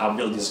reality of how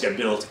buildings get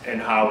built and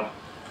how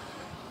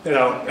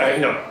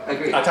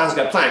our towns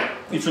get planned.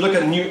 If you look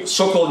at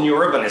so-called new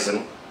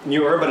urbanism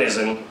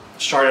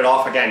started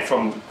off again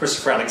from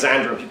Christopher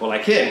Alexander and people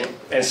like him,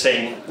 and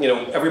saying,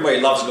 everybody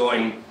loves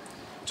going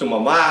to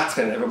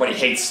Montmartre, and everybody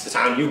hates the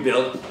town you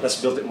built. Let's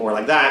build it more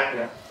like that.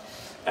 Yeah.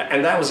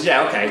 And that was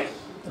okay,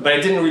 but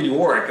it didn't really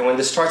work. And when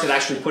they started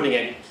actually putting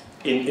it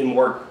in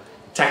more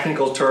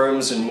technical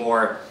terms and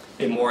more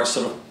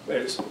sort of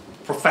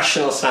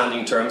professional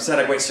sounding terms, they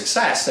had a great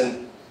success.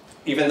 And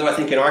even though I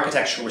think in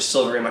architecture we're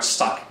still very much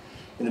stuck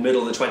in the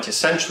middle of the 20th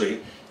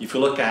century, if you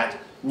look at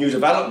new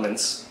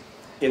developments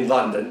in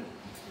London,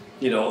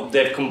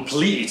 they've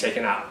completely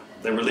taken out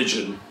the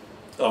religion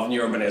of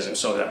new urbanism.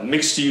 So that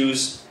mixed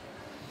use,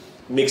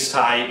 mixed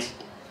height,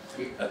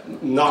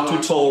 not too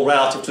tall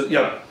relative to,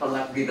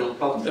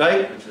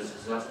 right?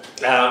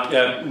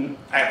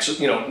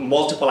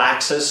 Multiple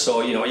access,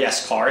 so,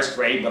 yes, cars,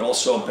 great, but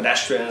also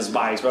pedestrians,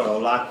 bikes, blah, blah,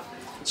 blah.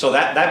 So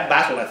that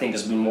battle, I think,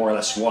 has been more or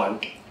less won.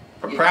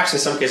 Perhaps in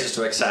some cases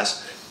to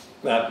excess,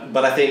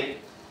 but I think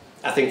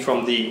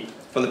from the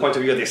point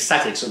of view of the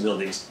aesthetics of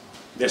buildings,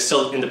 there's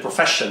still in the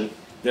profession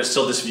there's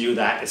still this view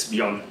that it's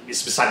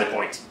beside the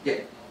point.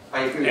 Yeah,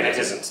 I agree. And it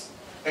isn't.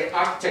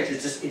 Architecture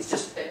is it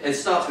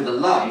starts with a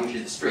line, which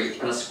is a street,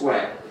 and a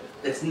square.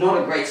 It's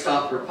not a great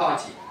start for a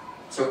party.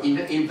 So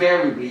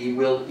invariably you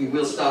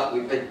will start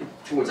with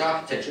towards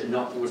architecture,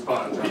 not towards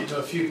parking. We've been to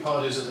a few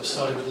parties that have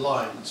started with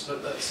lines,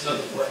 but that's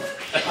another point.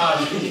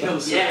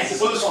 Yes.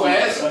 For the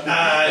squares?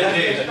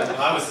 Indeed.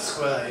 I was the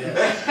square,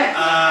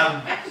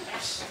 yeah.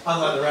 nice,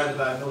 unlike the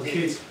roundabout in all the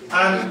kids.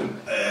 And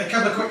a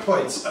couple of quick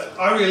points.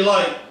 I really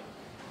like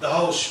the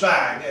whole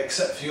shebang,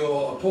 except for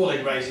your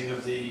appalling rating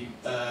of the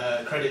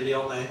Credit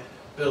Lyonnais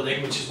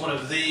building, which is one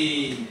of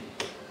the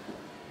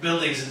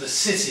buildings in the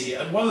city.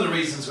 And one of the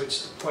reasons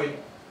which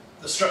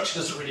the structure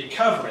doesn't really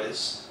cover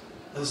is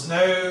there's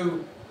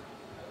no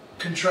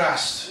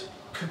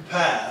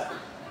compare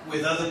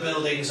with other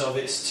buildings of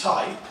its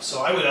type.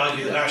 So I would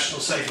argue the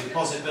National Safety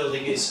Deposit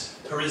Building is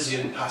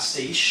Parisian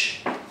pastiche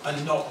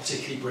and not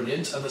particularly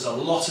brilliant, and there's a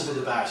lot of it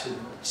about in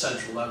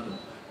central London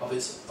of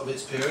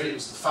its period. It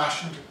was the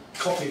fashioned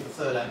copy of the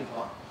Third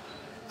Empire.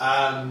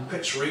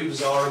 Pitch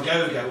roofs are a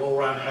go-go all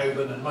around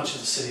Holborn and much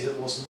of the city that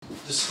wasn't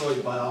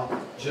destroyed by our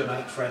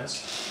Germanic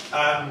friends.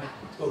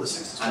 Or the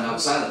 60s. And our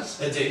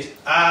planners. Indeed.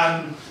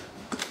 And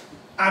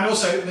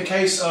also, in the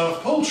case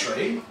of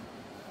Poultry,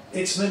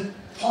 it's an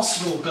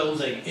impossible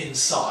building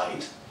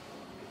inside.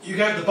 You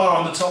go to the bar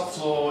on the top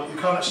floor, you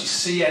can't actually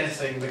see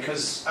anything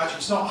because actually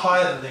it's not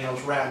higher than anything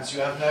else round, so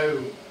you have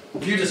no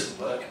view doesn't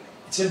work.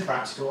 It's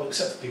impractical,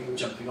 except for people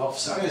jumping off.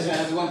 So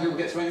That's the one people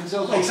get to hang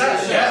themselves on.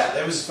 exactly, yeah.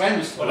 There was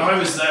when I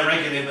was there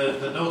regularly in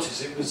the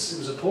noughties, it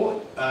was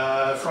appalling.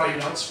 Friday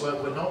nights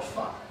were not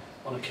fun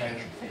on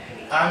occasion.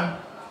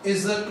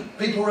 Is that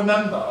people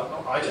remember?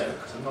 I don't,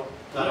 because I'm not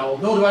that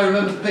old. Nor do I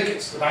remember the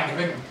pickets of the Bank of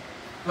England.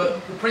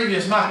 But the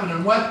previous Mappin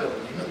and Webb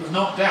building that was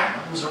knocked down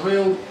was a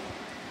real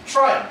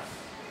triumph,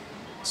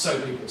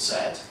 so people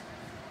said.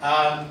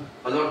 A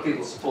lot of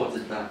people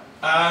supported that.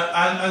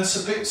 And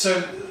so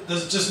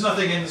there's just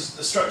nothing in the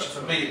structure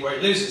for me where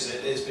it loses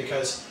it, is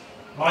because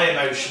my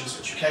emotions,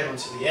 which you came on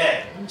to the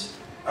end,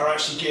 are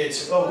actually geared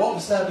to, oh, what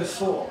was there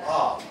before?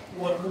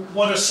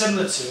 What are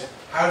similar to it?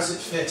 How does it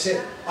fit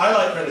in? I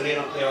like Credit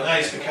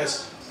Lyonnais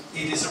because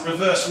it is a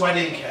reverse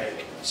wedding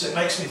cake. So it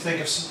makes me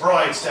think of St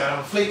Bride's down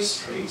on Fleet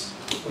Street,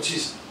 which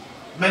is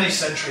many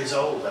centuries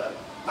older.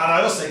 And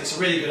I also think it's a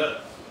really good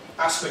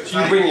aspect.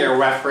 You bring your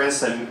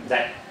reference and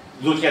that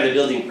looking at the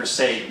building per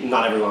se,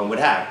 not everyone would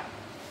have.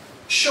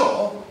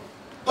 Sure,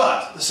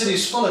 but the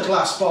city's full of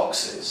glass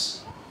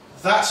boxes.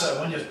 That's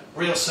when your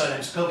real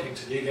surname's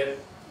Pilkington, you get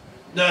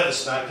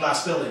nervous about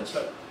glass buildings.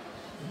 But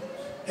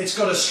it's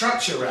got a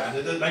structure around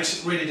it that makes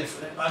it really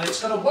different, and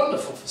it's got a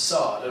wonderful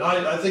facade. And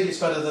I think it's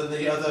better than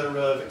the other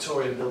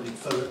Victorian building.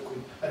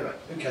 Anyway,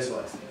 who cares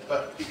what I think?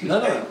 But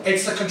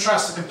it's the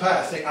contrast and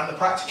compare thing, and the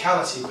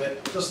practicality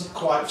bit doesn't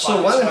quite.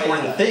 So one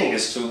important thing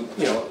is to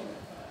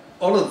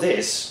all of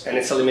this, and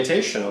it's a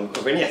limitation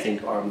of any, I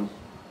think,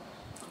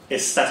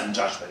 aesthetic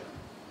judgment,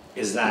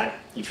 is that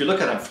if you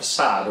look at a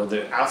facade or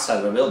the outside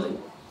of a building,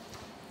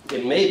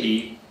 it may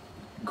be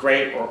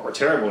great or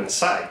terrible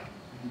inside,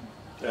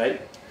 right?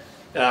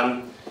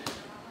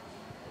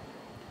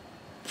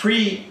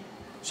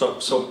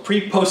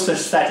 Pre-post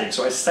aesthetic,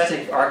 so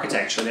aesthetic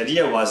architecture, the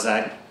idea was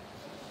that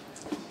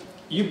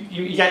you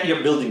get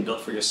your building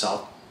built for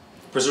yourself.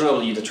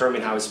 Presumably you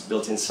determine how it's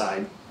built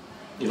inside.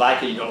 You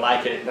like it, you don't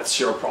like it, that's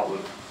your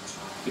problem.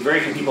 Very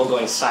few people go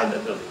inside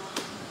that building.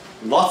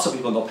 Lots of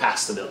people go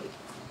past the building.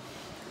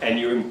 And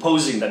you're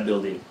imposing that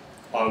building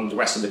on the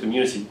rest of the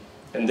community.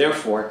 And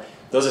therefore,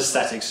 those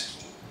aesthetics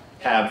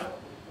have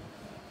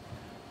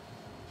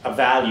a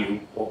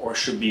value or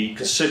should be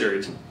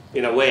considered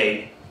in a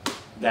way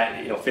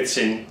that fits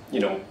in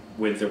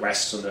with the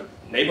rest of the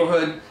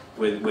neighborhood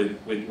with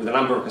a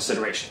number of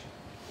considerations.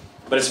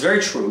 But it's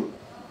very true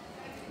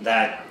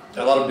that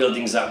a lot of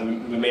buildings that we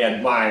may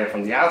admire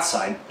from the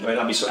outside may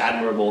not be so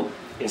admirable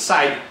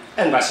inside,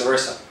 and vice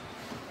versa.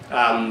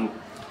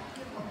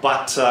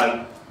 But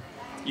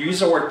you use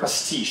the word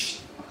pastiche,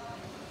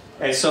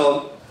 and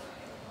so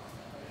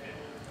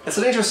it's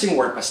an interesting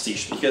word,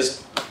 pastiche,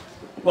 because,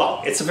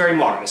 well, it's a very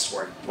modernist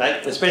word,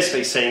 right? It's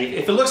basically saying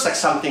if it looks like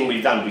something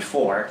we've done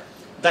before,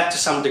 that to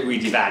some degree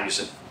devalues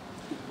it.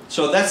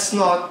 So it's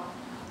not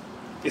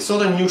a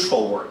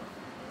neutral word.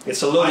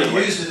 It's a loaded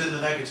word. I used it in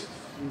the negative.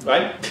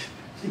 Right?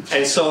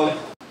 And so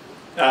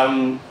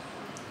I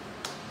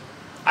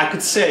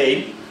could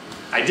say,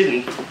 I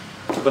didn't,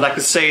 but I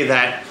could say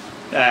that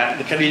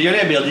the Credit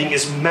Lyonnais building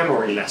is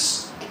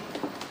memoryless.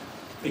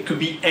 It could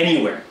be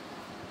anywhere.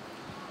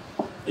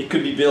 It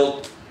could be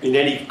built in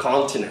any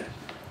continent.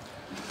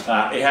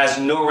 It has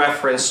no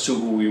reference to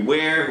who we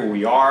were, who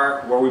we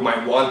are, where we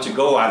might want to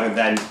go, other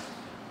than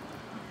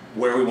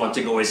where we want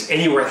to go is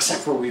anywhere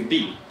except where we've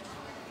been.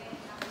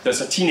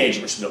 There's a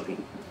teenager's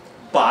building.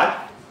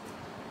 But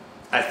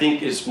I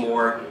think a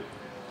more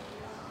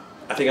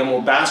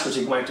balanced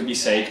critique might be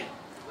saying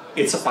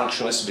it's a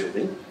functionalist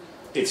building.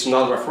 It's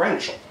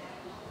non-referential.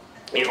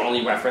 It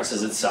only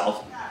references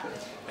itself,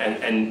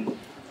 and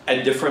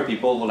different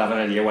people will have an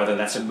idea whether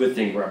that's a good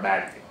thing or a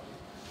bad thing.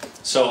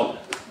 So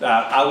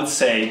I would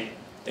say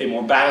a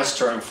more balanced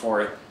term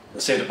for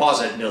the safe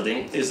deposit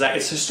building is that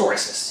it's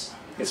historicist.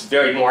 It's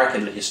very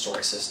markedly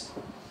historicist.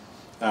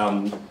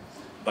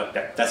 But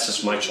that's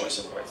just my choice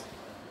of words.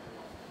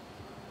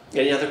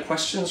 Any other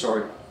questions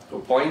or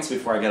points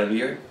before I get a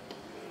beer?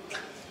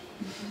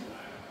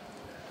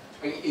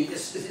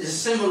 It's a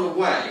similar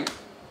way,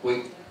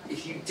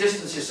 if you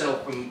distance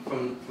yourself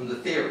from the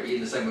theory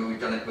in the same way we've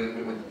done it with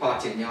the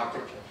party and the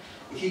architecture,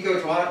 if you go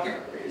to art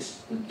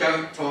galleries and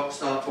don't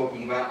start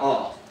talking about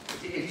art,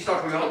 if you start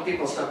talking about art,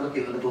 people start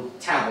looking at the little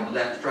tab on the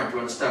left trying to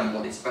understand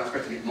what it's about,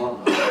 especially at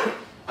modern art,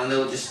 and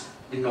they'll just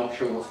be not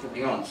sure what's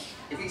going on.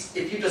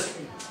 If you just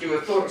do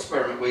a thought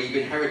experiment where you've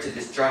inherited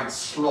this giant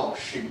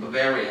slosh in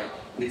Bavaria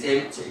and it's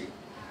empty,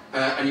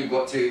 and you've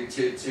got to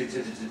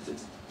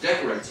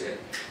decorate it,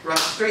 right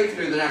straight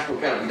through the National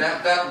Gallery.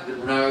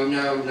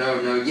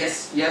 No,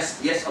 yes,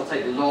 I'll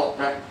take the lot.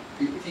 Right?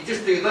 If you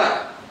just do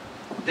that,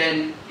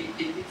 then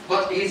it's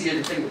much easier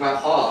to think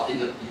about art in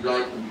that you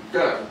like and you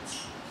don't.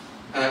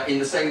 In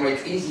the same way,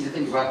 it's easy to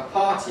think about a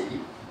party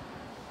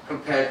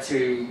compared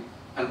to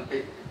a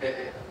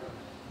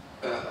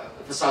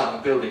facade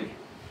of a building.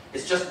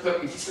 It's just that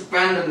if you just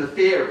abandon the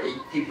theory,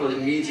 people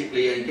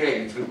immediately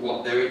engage with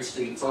what their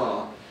instincts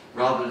are,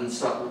 rather than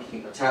start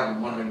looking at the tab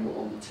and wondering what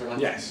all the terms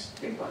Yes.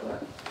 things like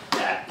that.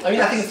 Yeah. I mean,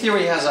 I think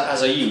theory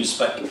has a use,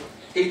 but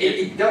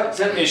It does.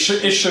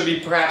 it should be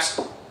perhaps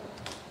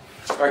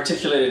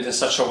articulated in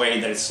such a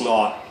way that it's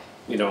not,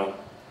 you know,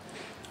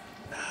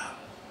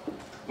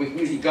 We can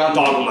usually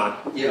dogma.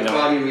 Yeah, you know.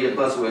 guardian read a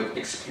buzzword,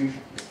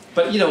 exclusion.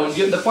 But you know,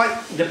 the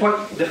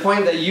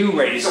point that you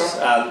raised,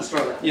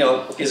 you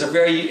know, is a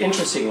very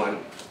interesting one,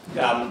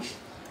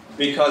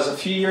 because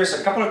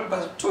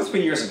about 2 or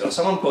 3 years ago,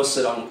 someone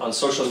posted on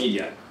social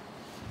media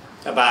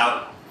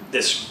about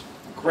this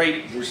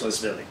great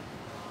brutalist building,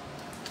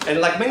 and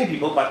like many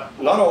people, but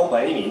not all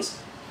by any means,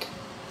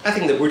 I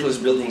think the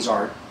brutalist buildings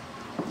are,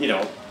 you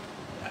know,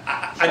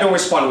 I don't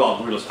respond well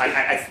to brutalists.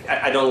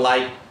 I don't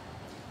like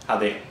how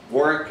they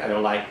work. I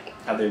don't like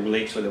how they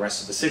relate to the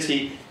rest of the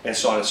city, and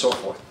so on and so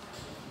forth.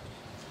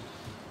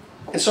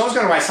 And so I was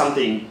going to write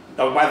something,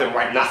 rather than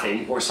write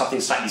nothing, or something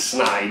slightly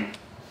snide.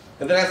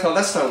 And then I thought,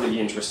 that's not really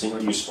interesting or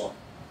useful.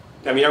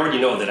 I mean, I already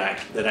know that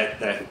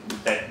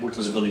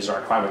brutalist buildings are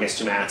a crime against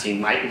humanity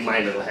in my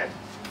little head.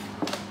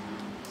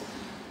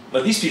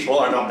 But these people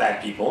are not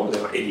bad people.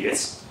 They're not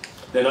idiots.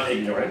 They're not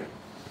ignorant.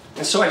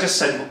 And so I just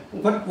said,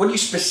 what do you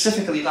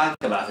specifically like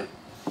about it?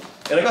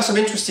 And I got some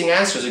interesting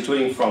answers,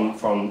 including from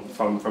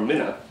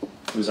Minna,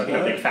 who's a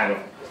big fan of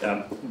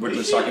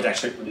brutalist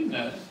architecture.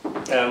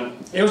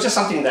 It was just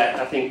something that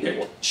I think,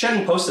 she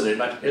hadn't posted it,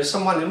 but it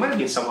might have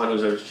been someone who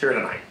was here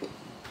tonight.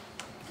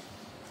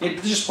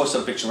 It just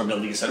posted a picture of a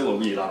building and said, oh, I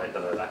really love it,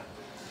 blah, blah, blah.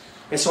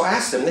 And so I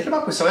asked them, they came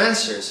up with some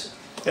answers.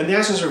 And the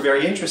answers were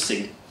very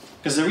interesting,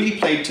 because they really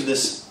played to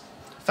this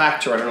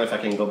factor. I don't know if I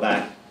can go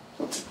back.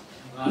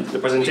 The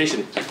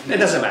presentation. It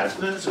doesn't matter.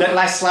 That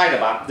last slide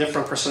about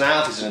different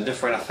personalities and a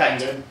different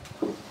effect.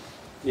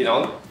 You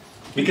know?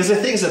 Because the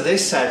things that they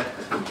said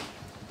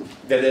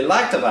that they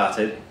liked about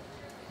it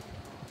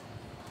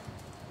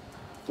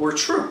were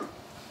true.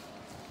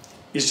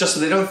 It's just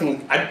that they don't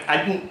think,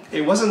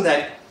 it wasn't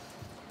that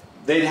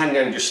they hadn't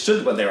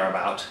understood what they were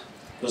about,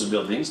 those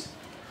buildings.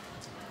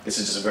 This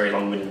is just a very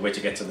long-winded way to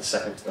get to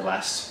the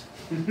last.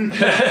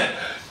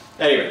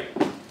 Anyway,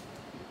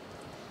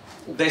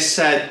 they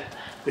said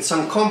it's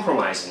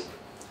uncompromising.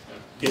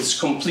 It's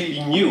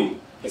completely new.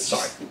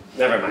 Sorry,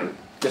 never mind.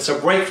 It's a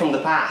break from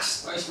the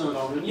past. Well,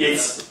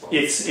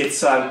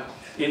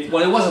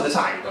 it was at the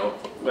time, though,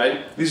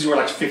 right? These were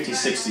like 50s,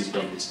 60s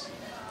buildings.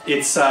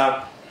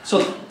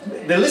 So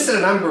they listed a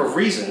number of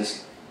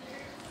reasons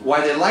why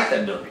they like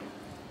that building.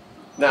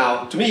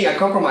 Now, to me,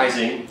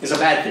 uncompromising is a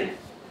bad thing.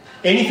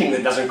 Anything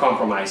that doesn't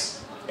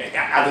compromise,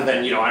 other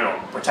than, you know, I don't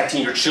know,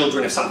 protecting your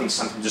children if something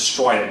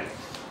destroy them,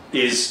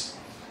 is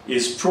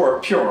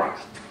pure wrong.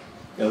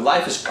 You know,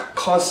 life is a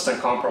constant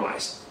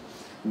compromise.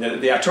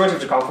 The alternative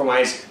to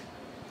compromise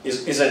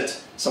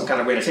isn't some kind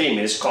of great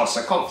attainment, it's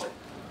constant conflict.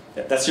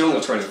 That's the only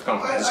alternative to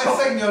compromise. I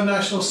think your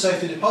National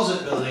Safety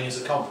Deposit building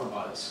is a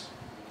compromise.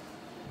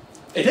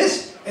 It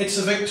is. It's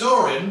a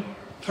Victorian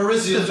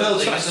Parisian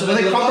building. So I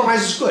think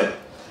compromise is good.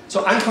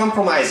 So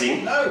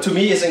uncompromising, to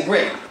me, isn't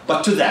great.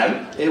 But to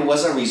them, it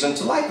was a reason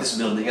to like this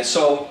building. And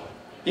so,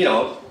 you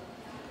know,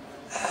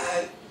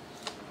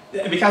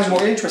 it becomes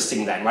more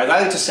interesting then, right?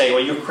 Rather than to say,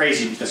 well, you're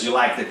crazy because you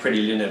like the pretty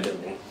Luna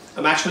building.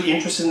 I'm actually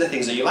interested in the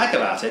things that you like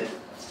about it.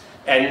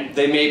 And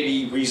there may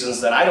be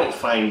reasons that I don't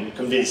find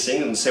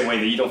convincing, in the same way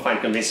that you don't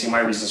find convincing my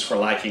reasons for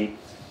liking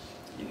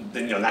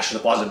the National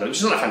Deposit building, which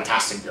is not a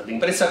fantastic building,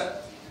 but it's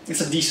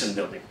a decent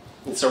building.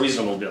 It's a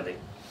reasonable building.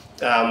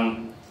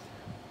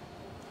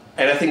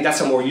 And I think that's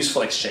a more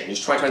useful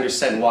exchange. Try to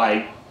understand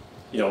why,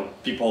 you know,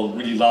 people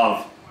really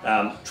love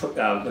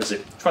what is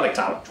it? Trolloc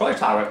Tower. Trolloc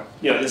Tower.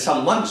 You know, they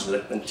sell mugs with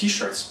it and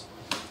T-shirts.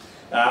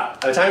 At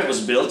the time it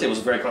was built, it was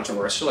very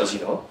controversial, as you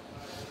know.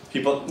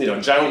 People, you know,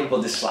 generally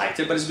people disliked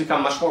it, but it's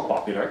become much more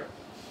popular.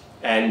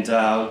 And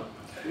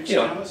you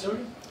know,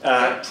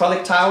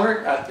 Trolloc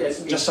Tower,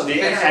 just on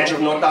the edge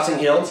of North Notting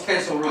Hill,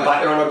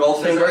 by Irma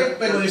Goldfinger.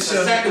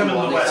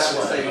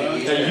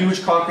 A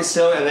huge concrete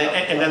sill,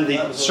 and then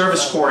the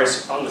service core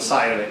is on the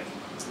side of it,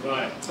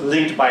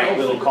 linked by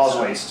little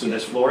causeways to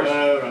this floor.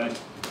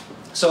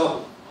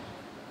 So,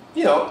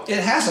 you know,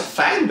 it has a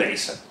fan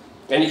base,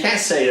 and you can't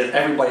say that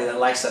everybody that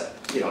likes that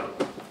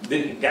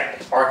didn't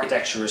get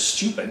architecture is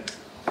stupid,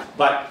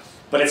 but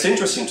it's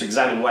interesting to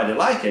examine why they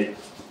like it,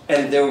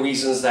 and there are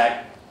reasons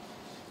that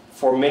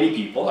for many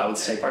people, I would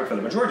say probably for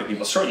the majority of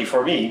people, certainly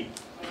for me,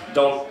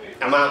 don't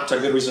amount to a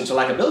good reason to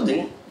like a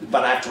building,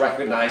 but I have to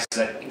recognize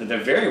that there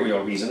are very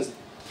real reasons,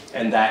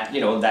 and that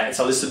that it's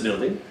a listed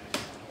building,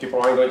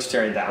 people aren't going to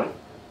tear it down,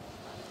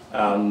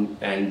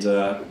 and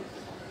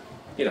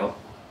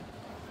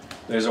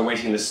there's a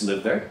waiting list to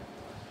live there.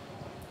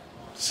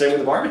 Same with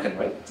the Barbican,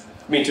 right?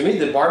 I mean, to me,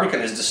 the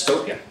Barbican is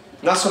dystopia.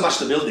 Not so much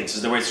the buildings,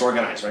 it's the way it's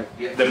organized, right?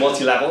 Yeah. The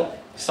multi-level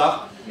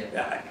stuff.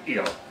 Yeah.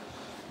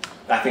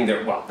 I think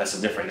that's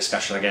a different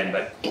discussion again,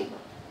 but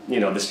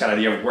this kind of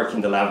idea of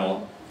working the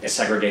level and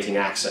segregating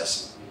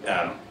access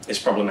is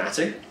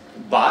problematic.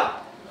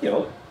 But I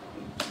know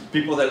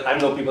people that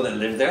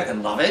live there that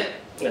love it,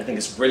 and I think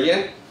it's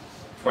brilliant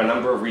for a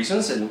number of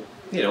reasons, and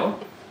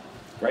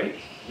great.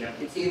 Yeah.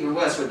 It's even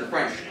worse when the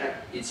French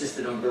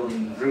insisted on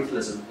building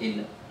brutalism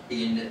in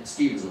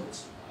ski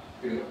resorts.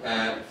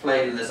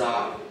 Flame les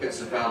Arts,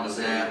 Val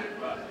d'Isère,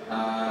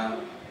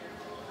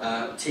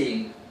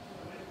 Team,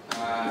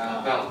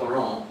 Val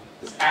Thorens.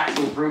 There's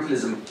actual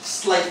brutalism,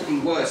 slightly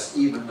worse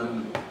even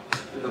than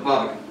the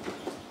Barbican.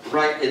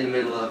 Right in the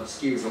middle of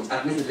ski resorts.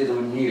 Admittedly, they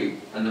were new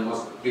and there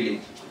wasn't really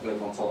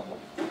built on top.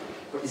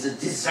 But it's a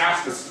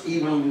disastrous,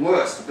 even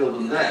worse to build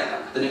them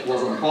there than it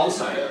was on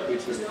Bonsai,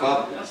 which was the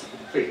Barbican. It's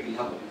completely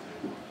ugly.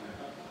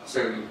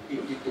 So,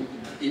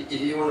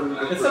 you want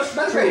to It's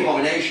a true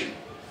abomination.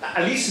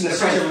 At least in the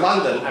city of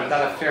London, I've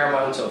done a fair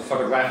amount of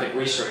photographic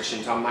research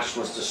into how much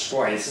was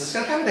destroyed. It's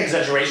kind of an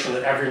exaggeration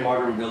that every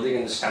modern building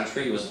in this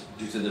country was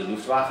due to the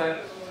Luftwaffe.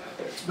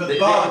 But the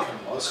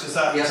Barbican was, because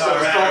that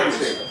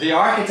was the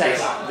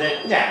architects,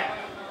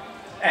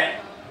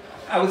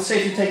 I would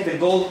say if you take the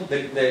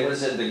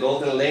the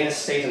Golden Lane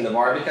estate and the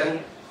Barbican,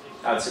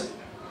 I would say,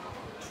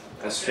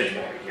 I'm spitting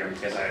over here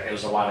because it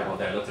was a while ago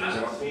that I looked at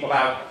it,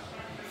 about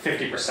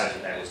 50%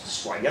 of that was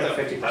destroyed. The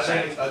other 50%.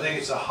 I think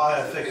it's a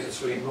higher figure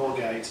between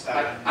Moorgate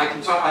and...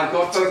 I've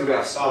got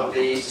photographs of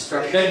the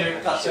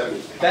destruction.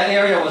 That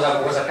area was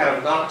a kind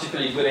of not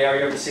particularly good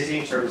area of the city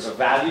in terms of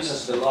values, and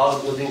so all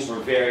the buildings were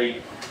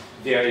very,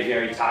 very,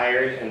 very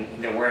tired,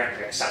 and they weren't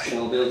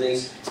exceptional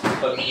buildings.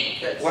 But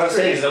what I'm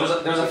saying is there was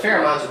a fair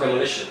amount of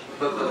demolition.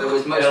 But there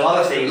was most a lot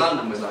of things.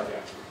 London was like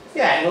that.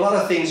 Yeah, and a lot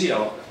of things,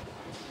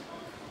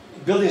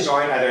 buildings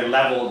aren't either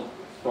leveled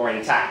or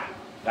intact.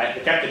 Right?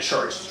 They kept the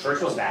church. The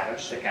church was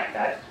damaged. They kept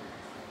that.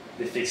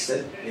 They fixed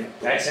it.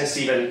 Right? Since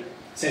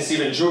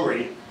even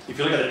jewelry, if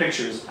you look at the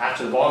pictures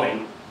after the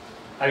bombing,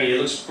 I mean, it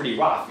looks pretty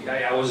rough.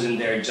 I was in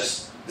there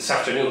just this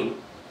afternoon.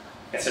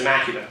 It's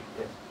immaculate.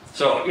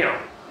 So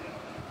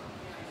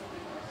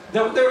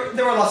there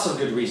were lots of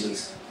good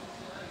reasons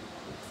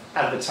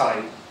at the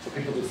time for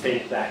people to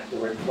think that there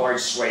were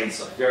large swathes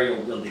of very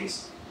old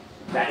buildings,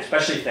 that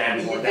especially if they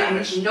had more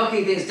damage.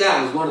 Knocking things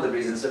down was one of the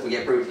reasons that we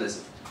get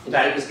brutalism.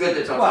 It was good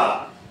that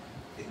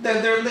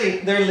they're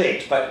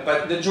linked,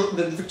 but the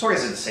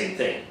Victorians did the same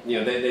thing.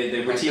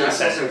 They routinely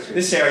said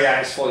this area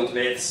is falling to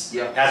bits,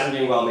 hasn't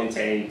been well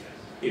maintained,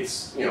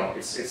 it's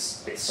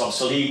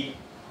obsolete.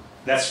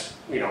 Let's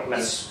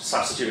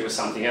substitute it with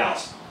something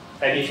else.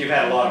 And if you've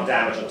had a lot of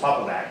damage on top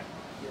of that,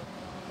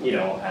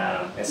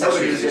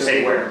 essentially it's the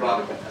same where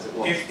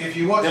if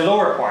you watch the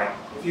lower part.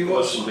 If you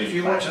watch,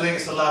 I think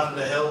it's the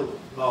Lavender Hill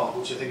mark,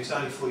 which I think is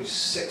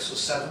 1946 or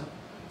 7.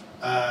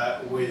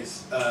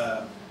 With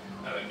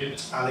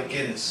Alec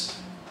Guinness,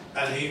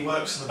 and he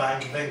works in the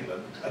Bank of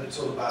England, and it's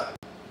all about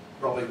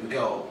robbing the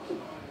gold.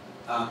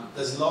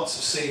 There's lots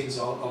of scenes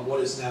on what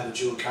is now the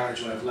dual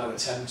carriageway of Lower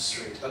Thames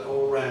Street, and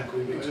all around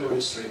Queen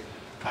Victoria Street,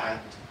 and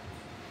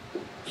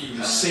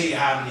you see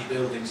how many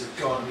buildings have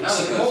gone. You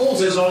see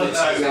houses on its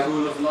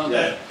own.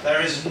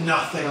 There is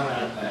nothing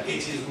around there.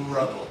 It is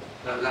rubble.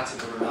 And that's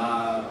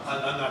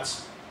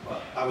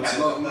I would say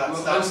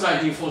that's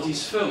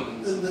 1940s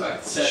films. In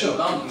fact, set in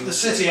London. The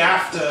city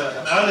after,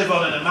 I live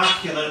on an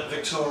immaculate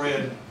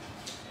Victorian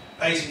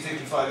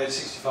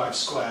 1855-1865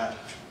 square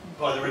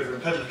by the river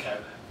in Pimlico,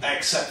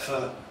 except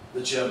for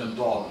the German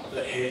bomb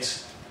that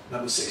hit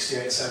number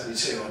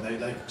 6872,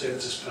 and they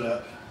just put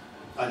up.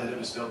 I know it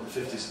was built in the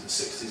 50s and the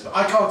 60s, but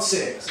I can't see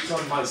it because it's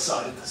on my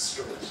side of the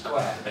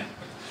square.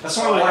 That's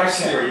sort of my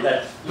theory,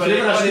 that you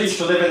live in a street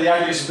to live in the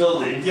ugliest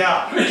building.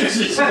 Yeah. Because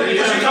you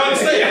can't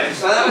see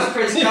it. Well, that was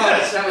Prince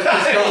Carlos. That was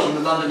Prince Carlos in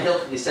the London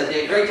Hilton. He said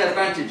the great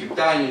advantage of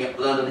dining at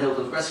the London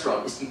Hilton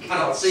restaurant is you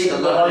cannot see the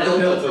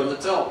London Hilton from the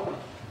top.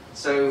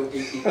 So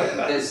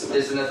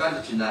there's an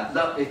advantage in that.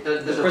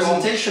 The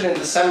presentation in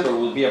December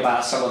will be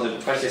about some of the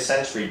 20th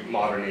century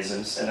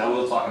modernisms, and I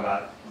will talk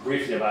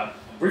briefly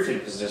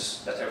because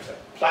there's a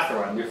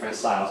plethora of different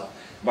styles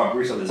about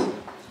brutalism.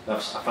 I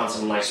found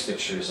some nice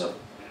pictures of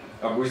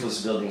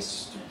brutalist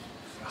buildings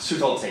to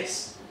suit all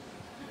tastes.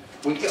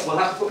 We'll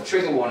have to put a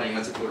trigger warning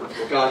as it were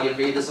for Guardian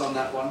readers on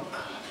that one.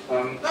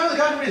 No, the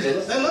Guardian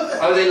readers, they love it.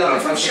 Oh, they love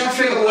it. From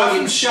Sheffield,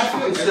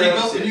 and they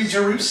built the New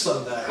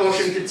Jerusalem there.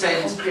 Caution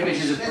contains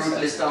images of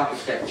brutalist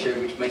architecture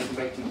which may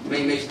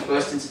make you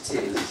burst into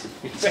tears.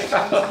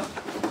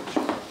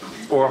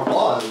 Or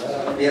applause.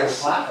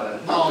 Yes. Clap at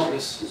it. No,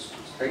 it's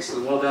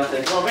Excellent. Well done.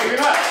 Thank you. well, very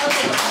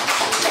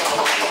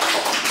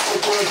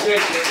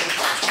much.